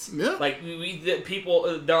happens. Yeah. Like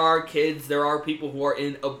there are kids, there are people who are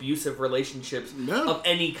in abusive relationships of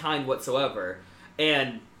any kind whatsoever,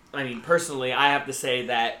 and I mean personally, I have to say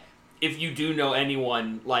that if you do know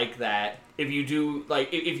anyone like that, if you do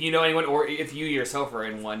like if you know anyone or if you yourself are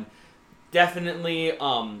in one. Definitely,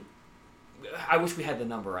 I wish we had the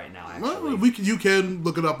number right now, actually. Well, you can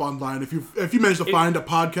look it up online. If you manage to find a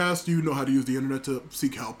podcast, you know how to use the internet to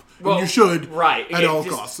seek help. Well, and you should, right. at all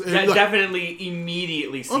costs. Definitely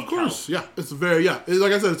immediately seek help. Of course, yeah. It's very, like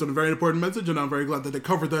I said, it's a very important message, and I'm very glad that they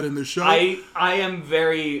covered that in this show. I am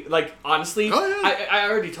very, like, honestly, I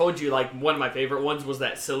already told you, like, one of my favorite ones was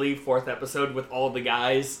that silly 4th episode with all the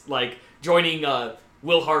guys, like, joining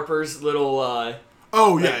Will Harper's little...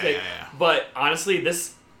 yeah. But honestly,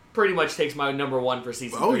 this pretty much takes my number 1 for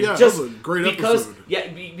season 3. Oh yeah, just that was a great episode. Yeah,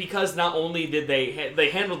 because not only did they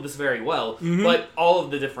handled this very well, but all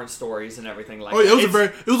of the different stories and everything like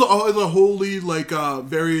that. It was a wholly like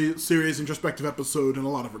very serious introspective episode in a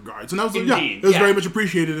lot of regards, and that was it was very much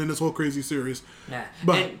appreciated in this whole crazy series. Yeah,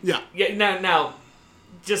 but now,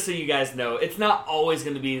 just so you guys know, it's not always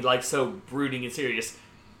going to be like so brooding and serious.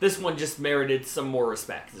 This one just merited some more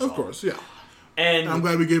respect. Of course, yeah. And I'm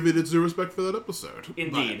glad we gave it its due respect for that episode.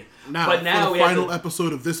 Indeed. But now for the final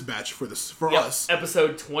episode of this batch for us.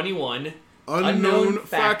 Episode 21. Unknown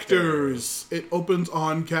Factors. It opens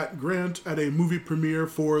on Cat Grant at a movie premiere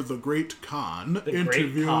for The Great Khan,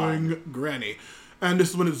 interviewing Granny. And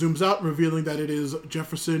this is when it zooms out, revealing that it is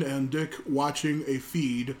Jefferson and Dick watching a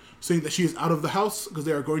feed, saying that she is out of the house because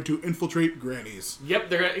they are going to infiltrate Granny's. Yep,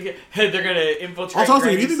 they're gonna infiltrate. Also,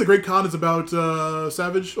 do you think the Great Khan is about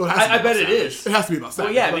Savage? Oh, I bet Savage. It is. It has to be about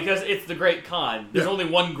Savage. Well, yeah, because it's the Great Khan. There's only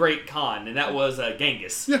one Great Khan, and that was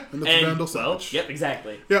Genghis. Yeah, and that's Vandal Savage. Yep,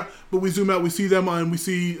 exactly. Yeah, but we zoom out, we see them, and we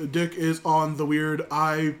see Dick is on the weird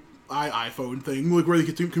iPhone thing, like where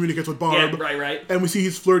he communicates with Barb. Yeah, right. And we see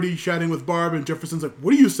he's flirty, chatting with Barb, and Jefferson's like,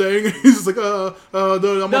 "What are you saying?" He's just like, no,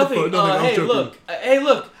 I'm nothing. I'm joking. Hey,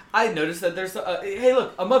 look. I noticed that there's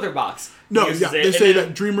a mother box. No, yeah, they say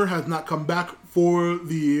that Dreamer has not come back for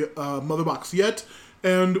the mother box yet,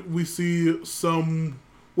 and we see it's a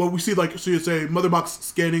mother box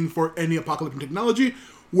scanning for any apocalyptic technology,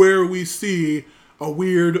 where we see a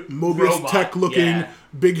weird Mobius tech-looking,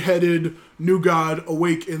 big-headed new god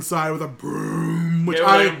awake inside with a broom, which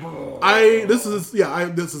this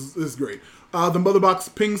is great. The mother box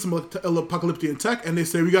pings some apocalyptic tech, and they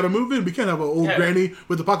say, we gotta move in. We can't have an old granny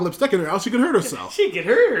with apocalypse tech in her house. She could hurt herself. She could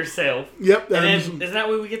hurt herself. Yep. And then, isn't that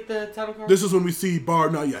when we get the title card? This is when we see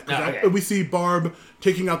Barb, not yet. We see Barb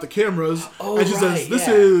taking out the cameras, and she says, this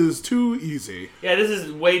is too easy. Yeah, this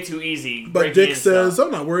is way too easy. But Dick says,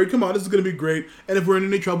 I'm not worried. Come on, this is going to be great. And if we're in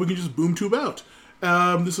any trouble, we can just boom tube out.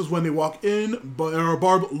 This is when they walk in, but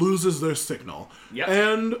Barb loses their signal. Yep.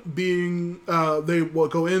 And they will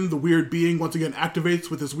go in, the weird being once again activates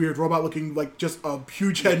with this weird robot looking like just a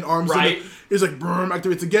huge head and arms. Right. In it. It's like, boom,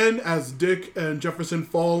 activates again as Dick and Jefferson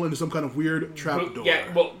fall into some kind of weird trap door.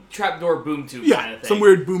 Yeah, well, trapdoor boom tube kind of thing. Some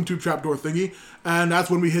weird boom tube trapdoor thingy. And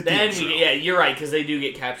that's when we hit the intro. You're right, because they do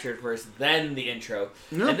get captured first, then the intro.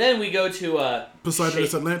 Yep. And then we go to...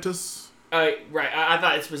 Poseidon's Atlantis. Right. I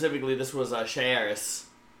thought specifically this was Shaeris.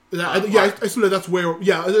 I assume that's where...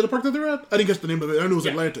 Yeah, is it the park that they're at? I didn't catch the name of it. I knew it was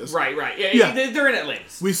Atlantis. Right. Yeah, they're in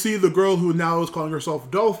Atlantis. We see the girl who now is calling herself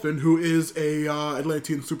Dolphin, who is a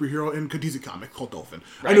Atlantean superhero in Khadisi comic called Dolphin.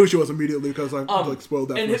 Right. I knew who she was immediately because I spoiled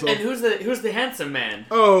that for myself. And who's the handsome man?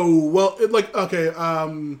 Oh, well,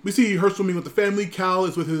 we see her swimming with the family. Cal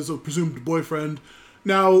is with his presumed boyfriend.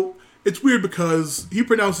 Now, it's weird because he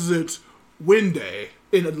pronounces it Wende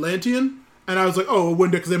in Atlantean. And I was like, oh,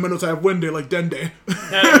 Wende, because in my notes I have Wende, like Dende.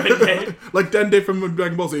 Like Dende from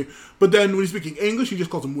Dragon Ball Z. But then when he's speaking English, he just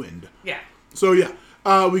calls him Wind. Yeah. So,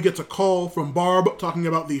 we get a call from Barb talking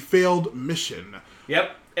about the failed mission.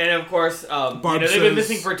 Yep. And, of course, they've been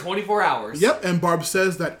missing for 24 hours. Yep. And Barb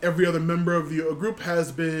says that every other member of the group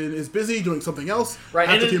is busy doing something else. Right.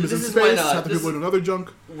 Half the team is in space. Half the people are doing other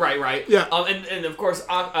junk. Right. Yeah. And of course,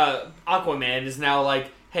 Aquaman is now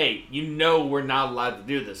like, hey, we're not allowed to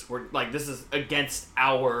do this. We're like, this is against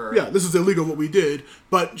our... Yeah, this is illegal what we did.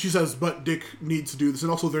 But she says, but Dick needs to do this. And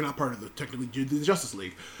also, they're not part of the Justice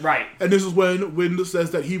League. Right. And this is when Wind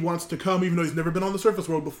says that he wants to come, even though he's never been on the surface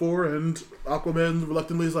world before. And Aquaman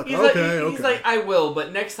reluctantly is like, okay. He's like, I will,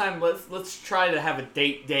 but next time let's try to have a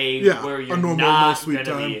date day where you're nice, sweet gonna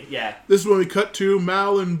time. be... Yeah. This is when we cut to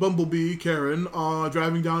Mal and Bumblebee, Karen,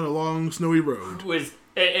 driving down a long, snowy road. Who is...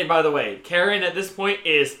 And by the way, Karen at this point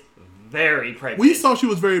is very pregnant. We saw she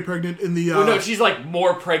was very pregnant in the... well, no, she's like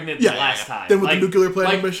more pregnant than last time. Than with the nuclear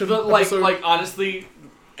planet mission episode. Honestly,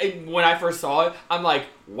 when I first saw it, I'm like,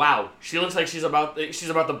 wow, she looks like she's about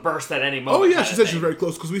to burst at any moment. Oh yeah, she said she's very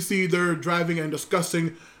close because we see they're driving and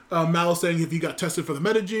discussing... Mal saying if he got tested for the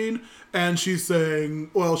metagenome, and she's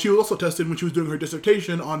saying, well, she was also tested when she was doing her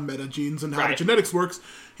dissertation on metagenes and how the genetics works.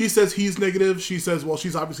 He says he's negative. She says, well,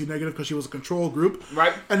 she's obviously negative because she was a control group.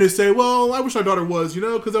 Right. And they say, well, I wish our daughter was,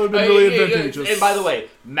 because that would have been really advantageous. And by the way,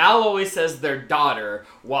 Mal always says their daughter,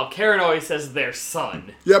 while Karen always says their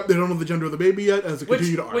son. Yep, they don't know the gender of the baby yet, as they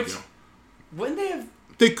continue to argue. Wouldn't they have...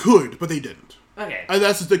 They could, but they didn't. Okay. And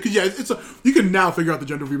that's the thing, because you can now figure out the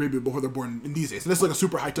gender of your baby before they're born in these days. And that's like a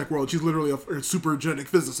super high-tech world. She's literally a super genetic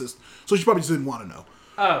physicist. So she probably just didn't want to know.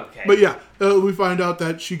 Okay. But yeah, we find out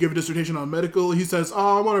that she gave a dissertation on medical. He says,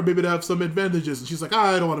 I want our baby to have some advantages. And she's like,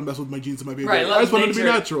 I don't want to mess with my genes and my baby. Right, I just want it to be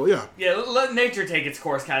natural, yeah. Yeah, let nature take its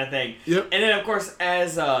course kind of thing. Yep. And then, of course,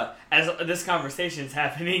 as this conversation's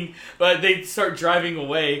happening, but they start driving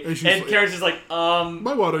away, and Karen's just like,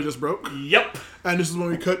 my water just broke. Yep. And this is when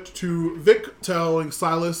we cut to Vic telling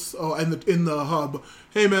Silas, in the hub,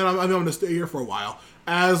 hey man, I'm going to stay here for a while.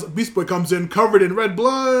 As Beast Boy comes in covered in red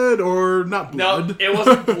blood, or not blood. No, it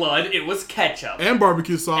wasn't blood, it was ketchup. And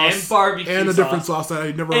barbecue sauce. And a different sauce that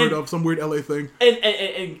I never heard of, some weird LA thing.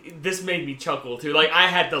 And this made me chuckle too. Like, I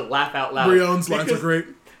had to laugh out loud. Brion's lines are great.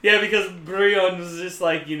 Yeah, because Brion was just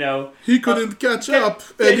like, he couldn't catch up,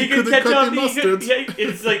 and he couldn't cut the mustard.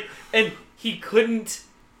 It's like, and he couldn't...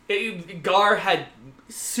 Gar had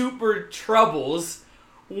super troubles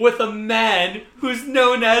with a man who's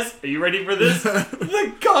known as, are you ready for this?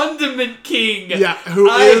 The Condiment King. Yeah, who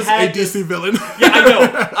is a DC villain. Yeah,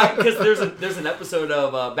 I know. Because there's an episode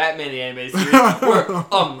of Batman the Animated Series where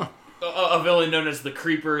a villain known as the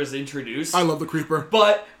Creeper is introduced. I love the Creeper.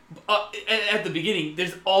 But at the beginning,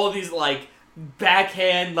 there's all of these, like,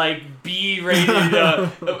 backhand, like,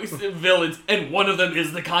 B-rated villains, and one of them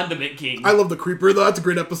is the Condiment King. I love the Creeper, though. That's a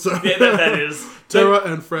great episode. Yeah, that is. Tara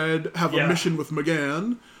and Fred have a mission with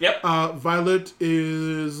McGann. Yep. Violet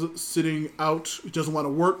is sitting out. She doesn't want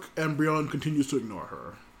to work, and Brion continues to ignore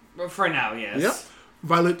her. For now, yes. Yep.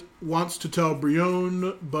 Violet wants to tell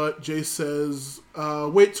Brion, but Jace says,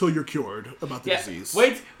 wait till you're cured about the disease.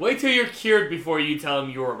 Wait till you're cured before you tell him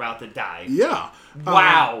you're about to die. Yeah.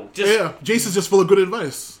 Wow. Jace is just full of good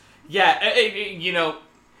advice. Yeah, you know,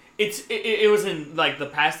 it was in, like, the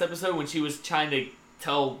past episode when she was trying to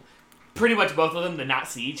tell pretty much both of them to not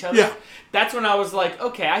see each other. Yeah. That's when I was like,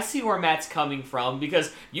 okay, I see where Matt's coming from,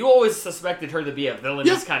 because you always suspected her to be a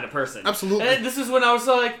villainous kind of person. Absolutely. And this is when I was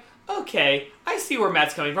like, okay, I see where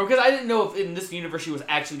Matt's coming from, because I didn't know if in this universe she was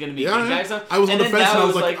actually going to be good guys. I was on the fence, and I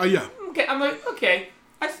was like, Okay, I'm like, okay,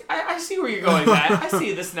 I see where you're going, Matt. I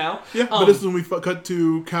see this now. Yeah, but this is when we cut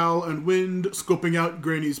to Cal and Wind scoping out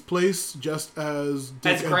Granny's place, just as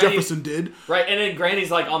Jefferson did. Right, and then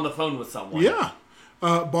Granny's, like, on the phone with someone. Yeah.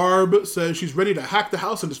 Barb says she's ready to hack the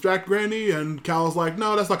house and distract Granny, and Cal's like,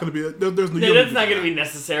 no, that's not going to be it. There's no. Yeah, that's not going to be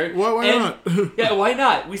necessary. Why not? Yeah, why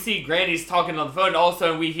not? We see Granny's talking on the phone, and all of a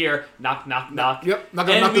sudden we hear knock, knock, knock. Yep, not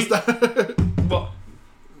going to knock this down. Well,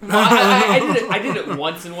 I did it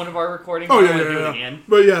once in one of our recordings. Oh, I yeah. do it again.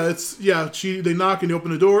 But they knock and they open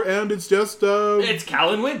the door, and it's just... it's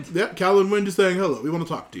Cal and Wind. Yeah, Cal and Wind is saying, hello, we want to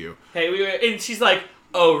talk to you. Hey, and she's like,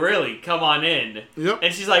 oh, really? Come on in. Yep.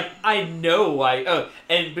 And she's like, I know why. Oh,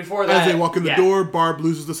 and before that... As they walk in the door, Barb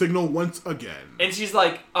loses the signal once again. And she's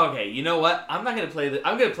like, okay, you know what? I'm not going to play this.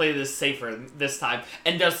 I'm going to play this safer this time,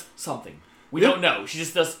 and does something. We don't know. She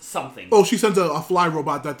just does something. Oh, she sends a fly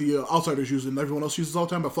robot that the outsiders use and everyone else uses all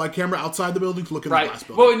the time, a fly camera outside the building to look in the glass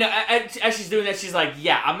building. Well, no, as she's doing that, she's like,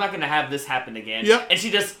 yeah, I'm not going to have this happen again. Yep. And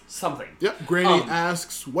she does something. Yep. Granny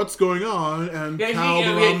asks what's going on, and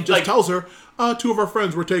Cal just tells her, 2 of our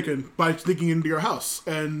friends were taken by sneaking into your house.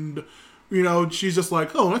 And, you know, she's just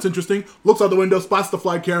like, oh, that's interesting. Looks out the window, spots the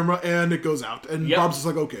fly camera, and it goes out. And Barb's just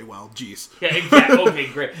like, okay, well, geez. Yeah, exactly. Okay,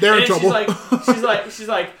 great. They're in trouble. She's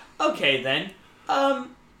like, okay, then.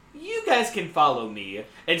 You guys can follow me.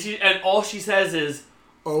 And all she says is,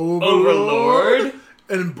 Overlord.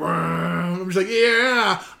 And I'm just like,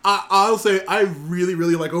 yeah. I'll say I really,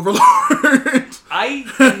 really like Overlord. I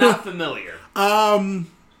am not familiar. I'm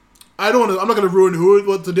not going to ruin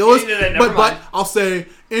what the deal is. But I'll say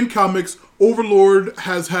in comics, Overlord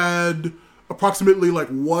has had approximately like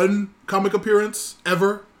 1 comic appearance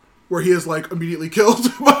ever where he is like immediately killed.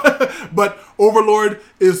 But Overlord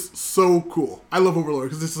is so cool. I love Overlord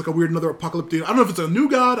because this is like a weird another apocalyptic. I don't know if it's a new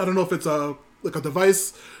god. I don't know if it's a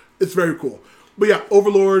device. It's very cool. But yeah,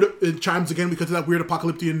 Overlord, it chimes again because of that weird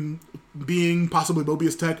apocalyptic being, possibly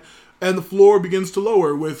Mobius tech. And the floor begins to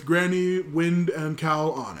lower with Granny, Wind, and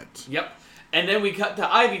Cal on it. Yep. And then we cut to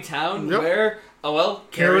Ivytown where,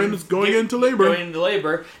 Karen's going into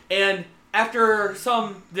labor. And after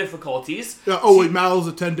some difficulties... Mal's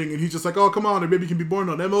attending, and he's just like, oh, come on, and maybe you can be born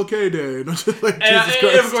on MLK Day. And I'm just like, Jesus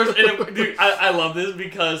Christ. And of course, dude, I love this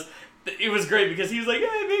because it was great because he was like,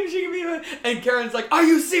 hey, maybe she can be my... And Karen's like, are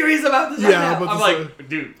you serious about this right now?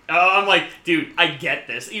 I'm like, dude, I get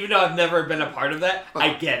this. Even though I've never been a part of that,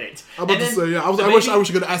 I get it. I'm about to say, I wish I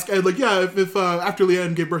could ask Ed, like, if after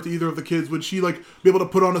Leanne gave birth to either of the kids, would she, like, be able to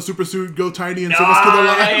put on a super suit, go tiny, and rescue their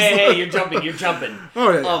lives? Hey, you're jumping.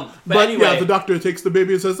 Oh, yeah. But anyway, the doctor takes the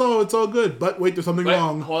baby and says, oh, it's all good. But wait, there's something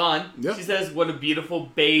wrong. Hold on. Yep. She says, what a beautiful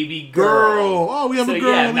baby girl. Oh, we have a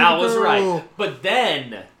girl. Yeah, Mal was right. But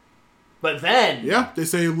then... Yeah, they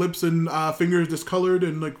say lips and fingers discolored,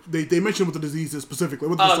 and like they mention what the disease is specifically.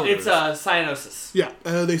 What the disorder is. Cyanosis. Yeah,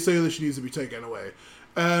 they say that she needs to be taken away.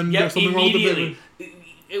 And there's something wrong with the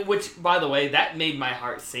baby. Which, by the way, that made my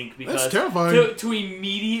heart sink because that's terrifying. To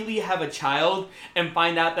immediately have a child and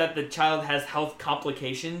find out that the child has health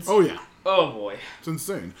complications. Oh, yeah. Oh boy, it's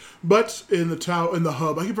insane. But in the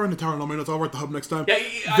hub, I keep writing the tower in all my notes. I'll write the hub next time. Yeah,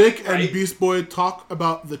 Vic and Beast Boy talk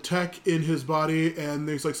about the tech in his body, and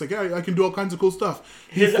they're like, yeah, I can do all kinds of cool stuff.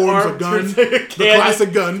 He forms a gun, the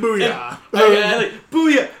classic gun, booyah,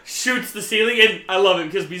 booyah, shoots the ceiling, and I love it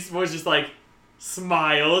because Beast Boy's just like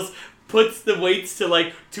smiles, puts the weights to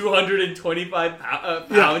like 225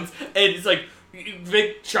 pounds, and it's like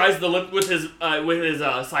Vic tries to lift with his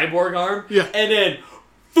cyborg arm, and then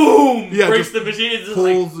boom, breaks the machine. It's just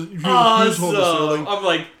pulls, like, awesome. I'm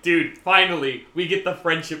like, dude, finally, we get the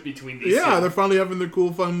friendship between these two. They're finally having their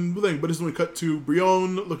cool, fun thing. But this is when we cut to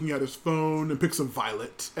Brion looking at his phone and picks up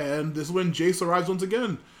Violet. And this is when Jace arrives once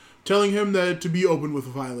again, telling him that to be open with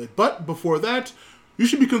Violet. But before that, you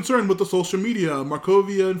should be concerned with the social media.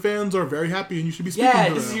 Markovia and fans are very happy, and you should be speaking to them.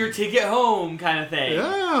 Yeah, this is your ticket home kind of thing.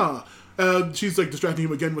 Yeah. She's like distracting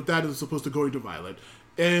him again with that as opposed to going to Violet.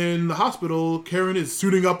 In the hospital, Karen is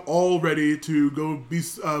suiting up all ready to go be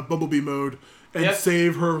Bumblebee mode and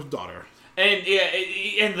save her daughter. And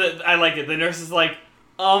I like it. The nurse is like,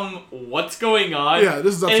 what's going on? Yeah,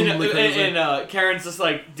 this is absolutely crazy. And Karen's just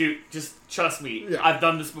like, dude, just trust me. Yeah. I've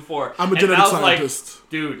done this before. I'm a genetic scientist. Like,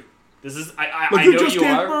 dude, this is I know you just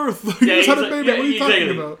gave birth. You just had a baby. What are you talking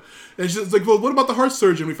exactly. about? And she's like, well, what about the heart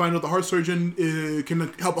surgeon? We find out the heart surgeon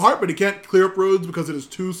can help a heart, but he can't clear up roads because it is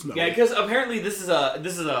too snowy. Yeah, because apparently this is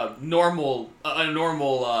a normal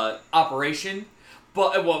operation,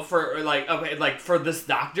 but for this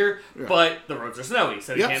doctor, but the roads are snowy,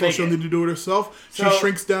 so he can't make she'll need to do it herself. She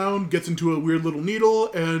shrinks down, gets into a weird little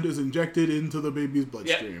needle, and is injected into the baby's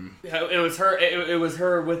bloodstream. Yeah, it was her. It was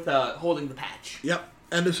her with holding the patch. Yep.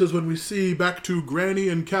 And this is when we see back to Granny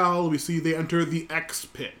and Cal, we see they enter the X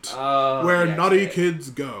Pit, where naughty kids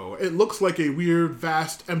go. It looks like a weird,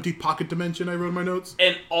 vast, empty pocket dimension, I wrote in my notes.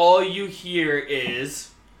 And all you hear is...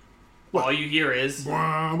 What? All you hear is...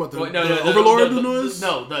 What, the Overlord noise?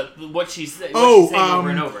 No, what she's saying over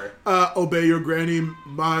and over. Obey your granny,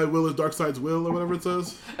 my will is Darkseid's will, or whatever it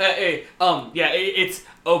says. It's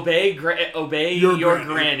obey your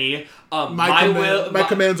granny. My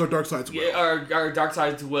commands are Darkseid's will. Are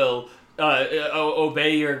Darkseid's will.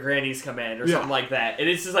 Obey your granny's command, or something like that. And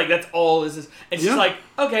it's just like, that's all this is. And she's like,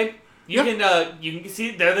 okay... You can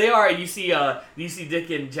see there they are. You see Dick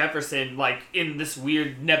and Jefferson like in this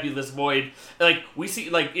weird nebulous void. Like we see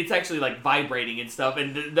like it's actually like vibrating and stuff,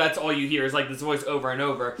 and that's all you hear is like this voice over and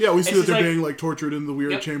over. Yeah, we see that they're being like tortured in the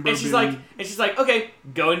weird chamber. And she's like, okay,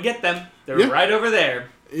 go and get them. They're right over there.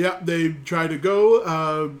 Yeah, they try to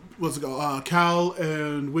go. Cal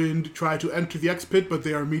and Wind try to enter the X Pit, but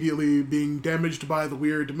they are immediately being damaged by the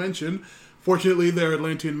weird dimension. Fortunately, their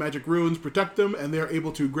Atlantean magic runes protect them, and they're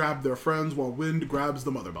able to grab their friends while Wind grabs the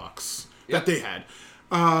mother box that they had.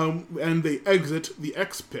 And they exit the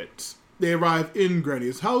X Pit. They arrive in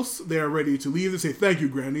Granny's house. They are ready to leave. They say, thank you,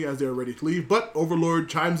 Granny, as they are ready to leave. But Overlord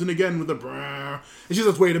chimes in again with a brrr. And she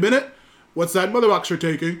says, wait a minute. What's that mother box you're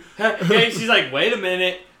taking? And she's like, wait a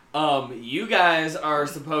minute. You guys are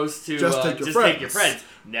supposed to just take your friends.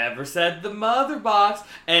 Never said the mother box.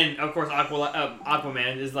 And, of course,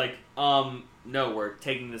 Aquaman is like, no, we're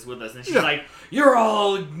taking this with us. And she's like, you're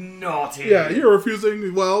all naughty. Yeah, you're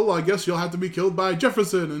refusing. Well, I guess you'll have to be killed by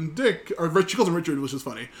Jefferson and Dick. Or she calls him Richard, which is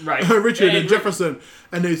funny. Right. Richard and Jefferson.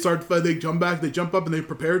 And they jump back, they jump up, and they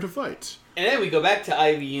prepare to fight. And then we go back to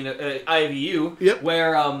IVU,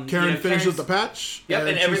 where Karen finishes the patch. Yep,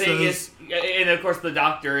 and everything is... And, of course, the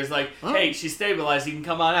doctor is like, hey, she's stabilized, you can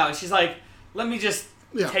come on out. And she's like, let me just...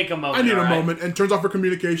 take a moment. I need a moment, and turns off her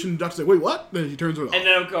communication. The doctor's like, wait, what? Then she turns it off. And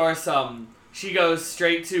then, of course, she goes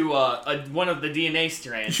straight to one of the DNA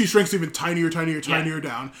strands. She shrinks even tinier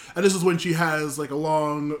down. And this is when she has like a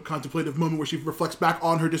long contemplative moment where she reflects back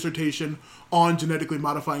on her dissertation on genetically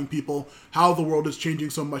modifying people, how the world is changing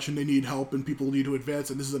so much and they need help and people need to advance,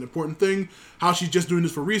 and this is an important thing. How she's just doing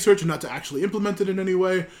this for research and not to actually implement it in any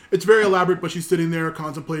way. It's very elaborate, but she's sitting there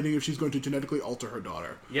contemplating if she's going to genetically alter her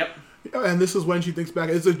daughter. Yep. And this is when she thinks back.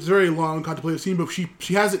 It's a very long contemplative scene, but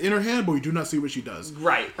she has it in her hand, but we do not see what she does.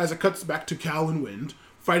 Right. As it cuts back to Cal and Wind,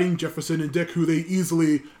 fighting Jefferson and Dick, who they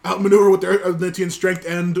easily outmaneuver with their Atlantean strength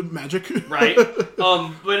and magic. Right.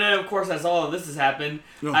 But then, of course, as all of this is happening,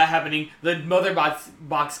 the mother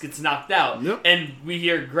box gets knocked out. Yep. And we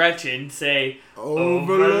hear Gretchen say,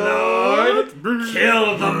 Overlord,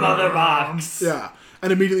 kill the mother box. Yeah.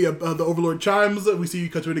 And immediately the Overlord chimes. We see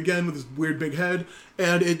cut to it again with his weird big head.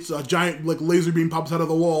 And it's a giant like laser beam pops out of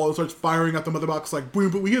the wall and starts firing at the mother box like boom.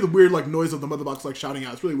 But we hear the weird like noise of the mother box like shouting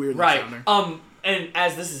out. It's really weird. Right. And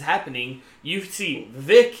as this is happening, you see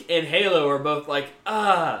Vic and Halo are both like,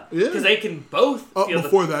 because they can both feel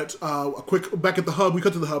before that, a quick, back at the hub, we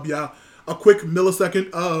cut to the hub, a quick millisecond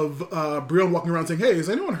of Brion walking around saying, hey, has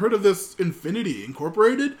anyone heard of this Infinity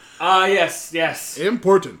Incorporated? Yes.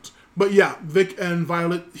 Important. But yeah, Vic and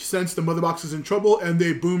Violet sense the mother box is in trouble, and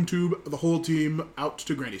they boom tube the whole team out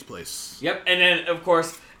to Granny's place. Yep, and then, of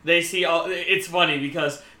course, they see it's funny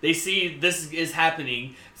because they see this is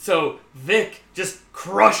happening, so Vic just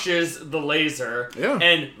crushes the laser,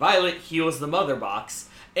 and Violet heals the mother box,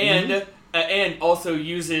 and and also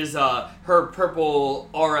uses her purple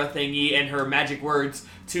aura thingy and her magic words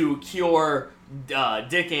to cure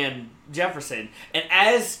Dick and Jefferson. And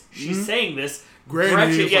as she's saying this,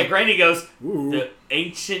 Granny goes, ooh. The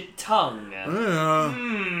ancient tongue.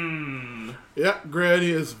 Yeah, Granny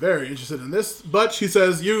is very interested in this, but she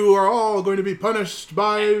says, you are all going to be punished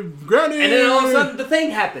by Granny! And then all of a sudden, the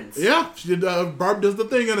thing happens. Yeah, she did. Barb does the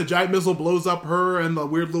thing, and a giant missile blows up her and the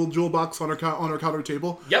weird little jewel box on her counter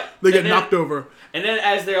table. Yep. They get knocked over. And then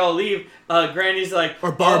as they all leave, Granny's like...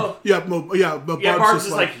 Or Barb. Oh. Barb's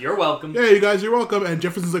just like, you're welcome. Yeah, you guys, you're welcome. And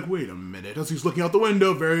Jefferson's like, wait a minute. As he's looking out the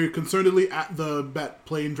window, very concernedly at the bat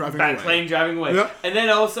plane driving away. Yep. And then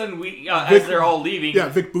all of a sudden, as they're all leaving... Yeah,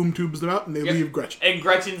 Vic boom tubes them out, and they leave Gretchen. And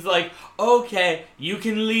Gretchen's like, okay, you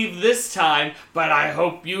can leave this time, but I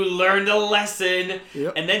hope you learned a lesson.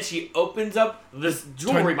 Yep. And then she opens up this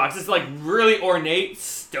jewelry box. It's like really ornate,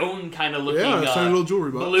 stone kind of looking tiny little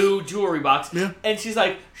jewelry box. Blue jewelry box. Yeah. And she's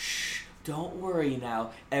like, shh, don't worry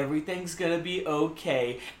now. Everything's going to be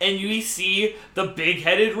okay. And you see the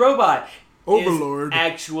big-headed robot. Overlord. Is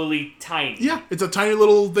actually tiny. Yeah, it's a tiny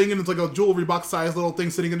little thing, and it's like a jewelry box size little thing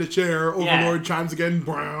sitting in a chair. Overlord chimes again,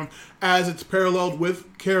 brown, as it's paralleled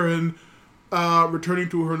with Karen returning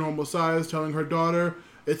to her normal size, telling her daughter,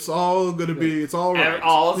 it's all gonna be, it's all right.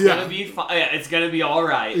 Gonna be fine. Yeah, it's gonna be all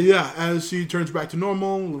right. Yeah, as she turns back to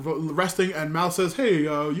normal, resting, and Mal says, hey,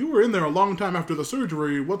 you were in there a long time after the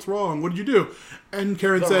surgery. What's wrong? What did you do? And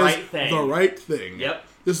Karen says, the right thing. Yep.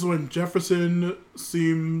 This is when Jefferson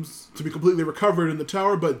seems to be completely recovered in the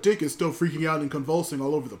tower, but Dick is still freaking out and convulsing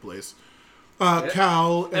all over the place.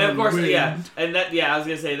 Cal and of course, Wind. I was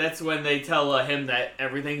gonna say that's when they tell him that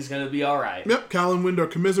everything's gonna be all right. Yep, Cal and Wind are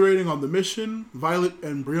commiserating on the mission. Violet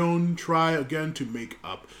and Brion try again to make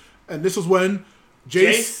up, and this is when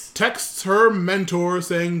Jace texts her mentor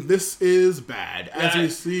saying this is bad. As we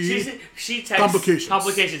see, she texts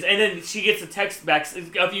complications, and then she gets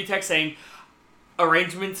a few texts saying,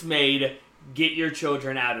 "Arrangements made. Get your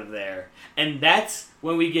children out of there." And that's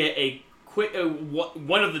when we get a quick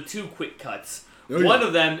one of the two quick cuts. One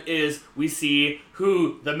of them is we see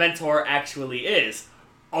who the mentor actually is.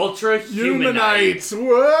 Ultra Humanite.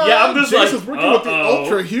 What? Yeah, I'm just Jason's working with the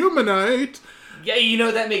Ultra Humanite.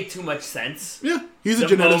 Yeah, that made too much sense. Yeah, he's a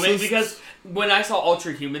geneticist. Because when I saw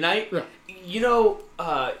Ultra Humanite, have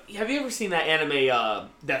you ever seen that anime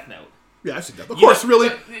Death Note? Yeah, I've seen that. Of course, really.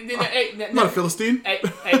 Not a Philistine.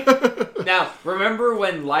 Now, remember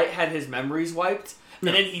when Light had his memories wiped?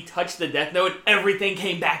 And then he touched the Death Note and everything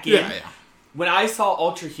came back in? Yeah. When I saw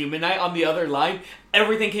Ultra Humanite on the other line,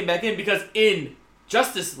 everything came back in because in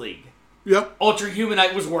Justice League, Ultra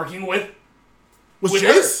Humanite was working with... Was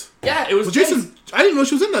Jace? Her. Yeah, it was Jace. Jason. I didn't know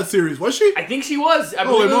she was in that series. Was she? I think she was. I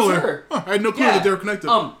believe it was her. Oh, I had no clue that they were connected.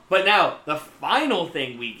 But now the final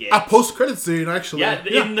thing we get a post-credit scene, actually. Yeah,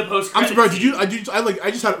 in the post-credit. I'm surprised.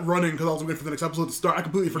 I just had it running because I was waiting for the next episode to start. I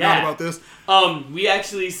completely forgot about this. We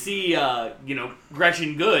actually see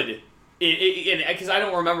Gretchen Good. Because I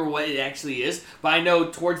don't remember what it actually is, but I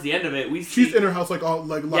know towards the end of it she's in her house on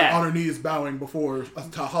her knees bowing before a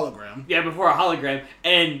hologram. Yeah, before a hologram.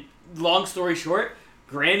 And long story short,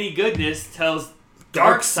 Granny Goodness tells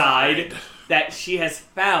Darkseid that she has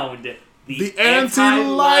found the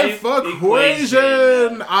anti-life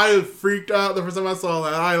equation. I freaked out the first time I saw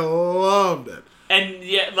that. I loved it. And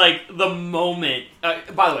the moment.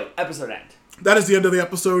 By the way, episode end. That is the end of the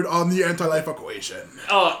episode on the anti-life equation.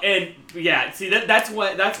 Oh, and see that's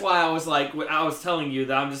why I was like, when I was telling you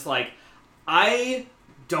that I'm just like, I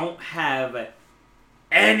don't have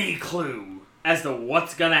any clue as to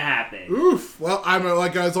what's gonna happen. Oof. Well, I'm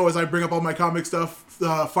as always, I bring up all my comic stuff.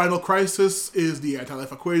 Final Crisis is the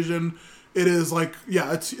anti-life equation. It is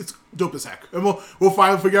it's dope as heck, and we'll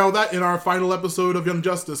finally figure out that in our final episode of Young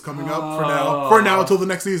Justice coming up. For now, until the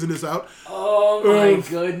next season is out. Oh my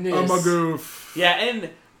goodness! I'm a goof. Yeah, and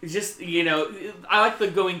just I like the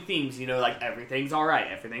going themes. Everything's all right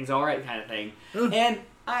kind of thing, and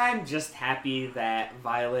I'm just happy that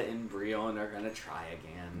Violet and Brion are gonna try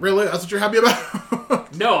again. Really? That's what you're happy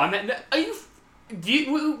about? No, I'm not. Are you?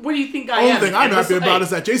 What do you think I am? The only thing I'm happy about is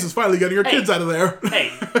that Jason's finally getting her kids out of there. Hey,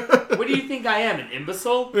 what do you think I am, an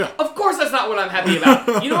imbecile? Yeah. Of course that's not what I'm happy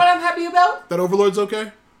about. You know what I'm happy about? That Overlord's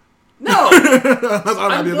okay? No! That's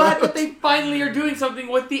what I'm glad that they finally are doing something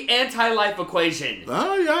with the anti-life equation.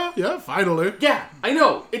 Oh, yeah, finally. Yeah, I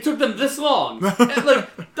know. It took them this long. And,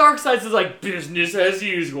 Darkseid's is like, business as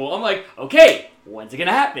usual. I'm like, okay, when's it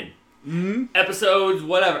gonna happen? Mm-hmm. Episodes,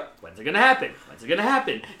 whatever. When's it gonna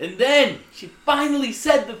happen? And then she finally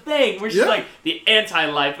said the thing where she's like, the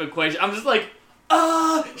anti-life equation. I'm just like,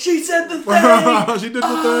 she said the thing! She did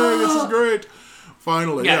the thing. This is great.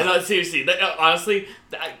 Finally. Yeah, no, seriously. Honestly,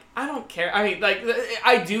 I don't care. I mean, like,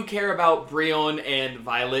 I do care about Brion and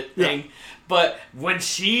Violet thing, but when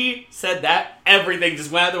she said that, everything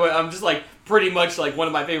just went out the way. I'm just like, pretty much like one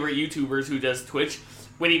of my favorite YouTubers who does Twitch.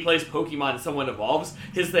 When he plays Pokemon and someone evolves,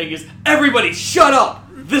 his thing is, everybody shut up!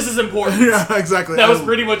 This is important. Yeah, exactly. That was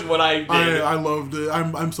pretty much what I did. I loved it.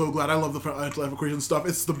 I'm so glad. I love the life equation stuff.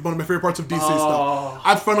 It's one of my favorite parts of DC stuff.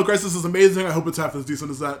 I Final Crisis is amazing. I hope it's half as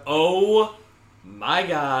decent as that. Oh my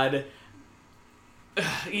god.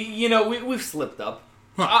 You know, we've slipped up.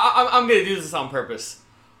 Huh. I'm going to do this on purpose.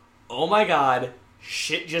 Oh my god.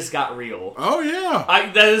 Shit just got real. Oh,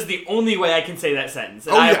 yeah. That is the only way I can say that sentence.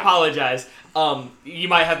 And I apologize. You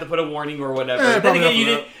might have to put a warning or whatever. Then again, you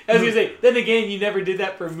did. I was gonna say. Then again, you never did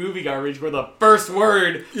that for movie garbage, where the first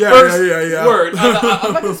word. Word.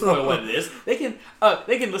 I'm not gonna spoil what it is. They can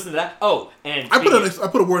listen to that. Oh, and I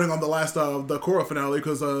put a warning on the last the Korra finale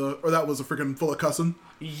because or that was a freaking full of cussing.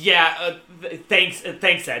 Yeah. Thanks,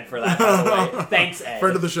 Ed, for that. By the way, thanks, Ed.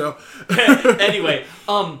 Friend of the show. Anyway,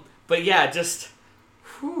 but yeah, just.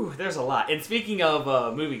 Whew, there's a lot. And speaking of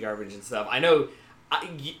movie garbage and stuff, I know.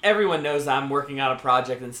 Everyone knows I'm working on a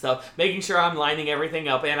project and stuff, making sure I'm lining everything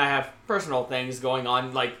up, and I have personal things going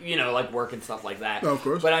on, like, you know, like work and stuff like that. Oh, of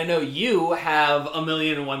course. But I know you have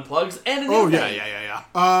 1,000,001 plugs and a new thing.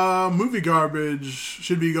 Yeah. Movie garbage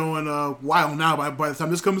should be going a while now by the time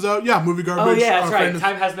this comes out. Yeah, movie garbage. Oh, yeah, that's right.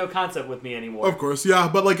 Time has no concept with me anymore. Of course, yeah.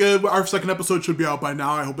 But, like, our second episode should be out by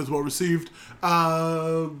now. I hope it's well received.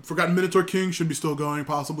 Forgotten Minotaur King should be still going,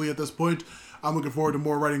 possibly, at this point. I'm looking forward to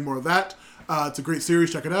writing more of that. It's a great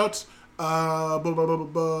series. Check it out.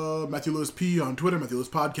 Matthew Lewis P on Twitter, Matthew Lewis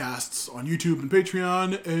Podcasts on YouTube and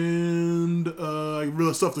Patreon, and I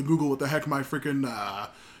really still have to Google what the heck my freaking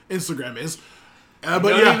Instagram is. But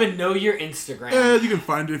don't even know your Instagram. Yeah, you can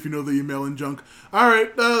find it if you know the email and junk. All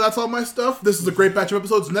right, that's all my stuff. This is a great batch of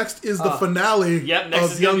episodes. Next is the finale next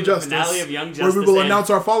of is Young Justice. The finale of Young Justice. Where we will announce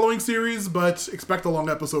our following series, but expect a long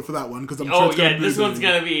episode for that one because I'm sure it's going to be... this one's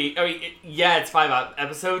going to be... I mean, it's 5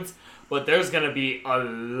 episodes, but there's going to be a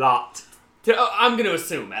lot. I'm going to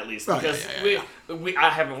assume, at least, because I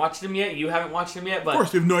haven't watched them yet. You haven't watched them yet, but... Of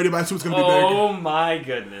course, we have no idea, but I assume it's going to be big. Oh, my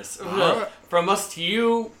goodness. Right. From us to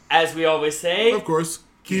you, as we always say... Of course,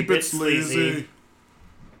 keep it sleazy.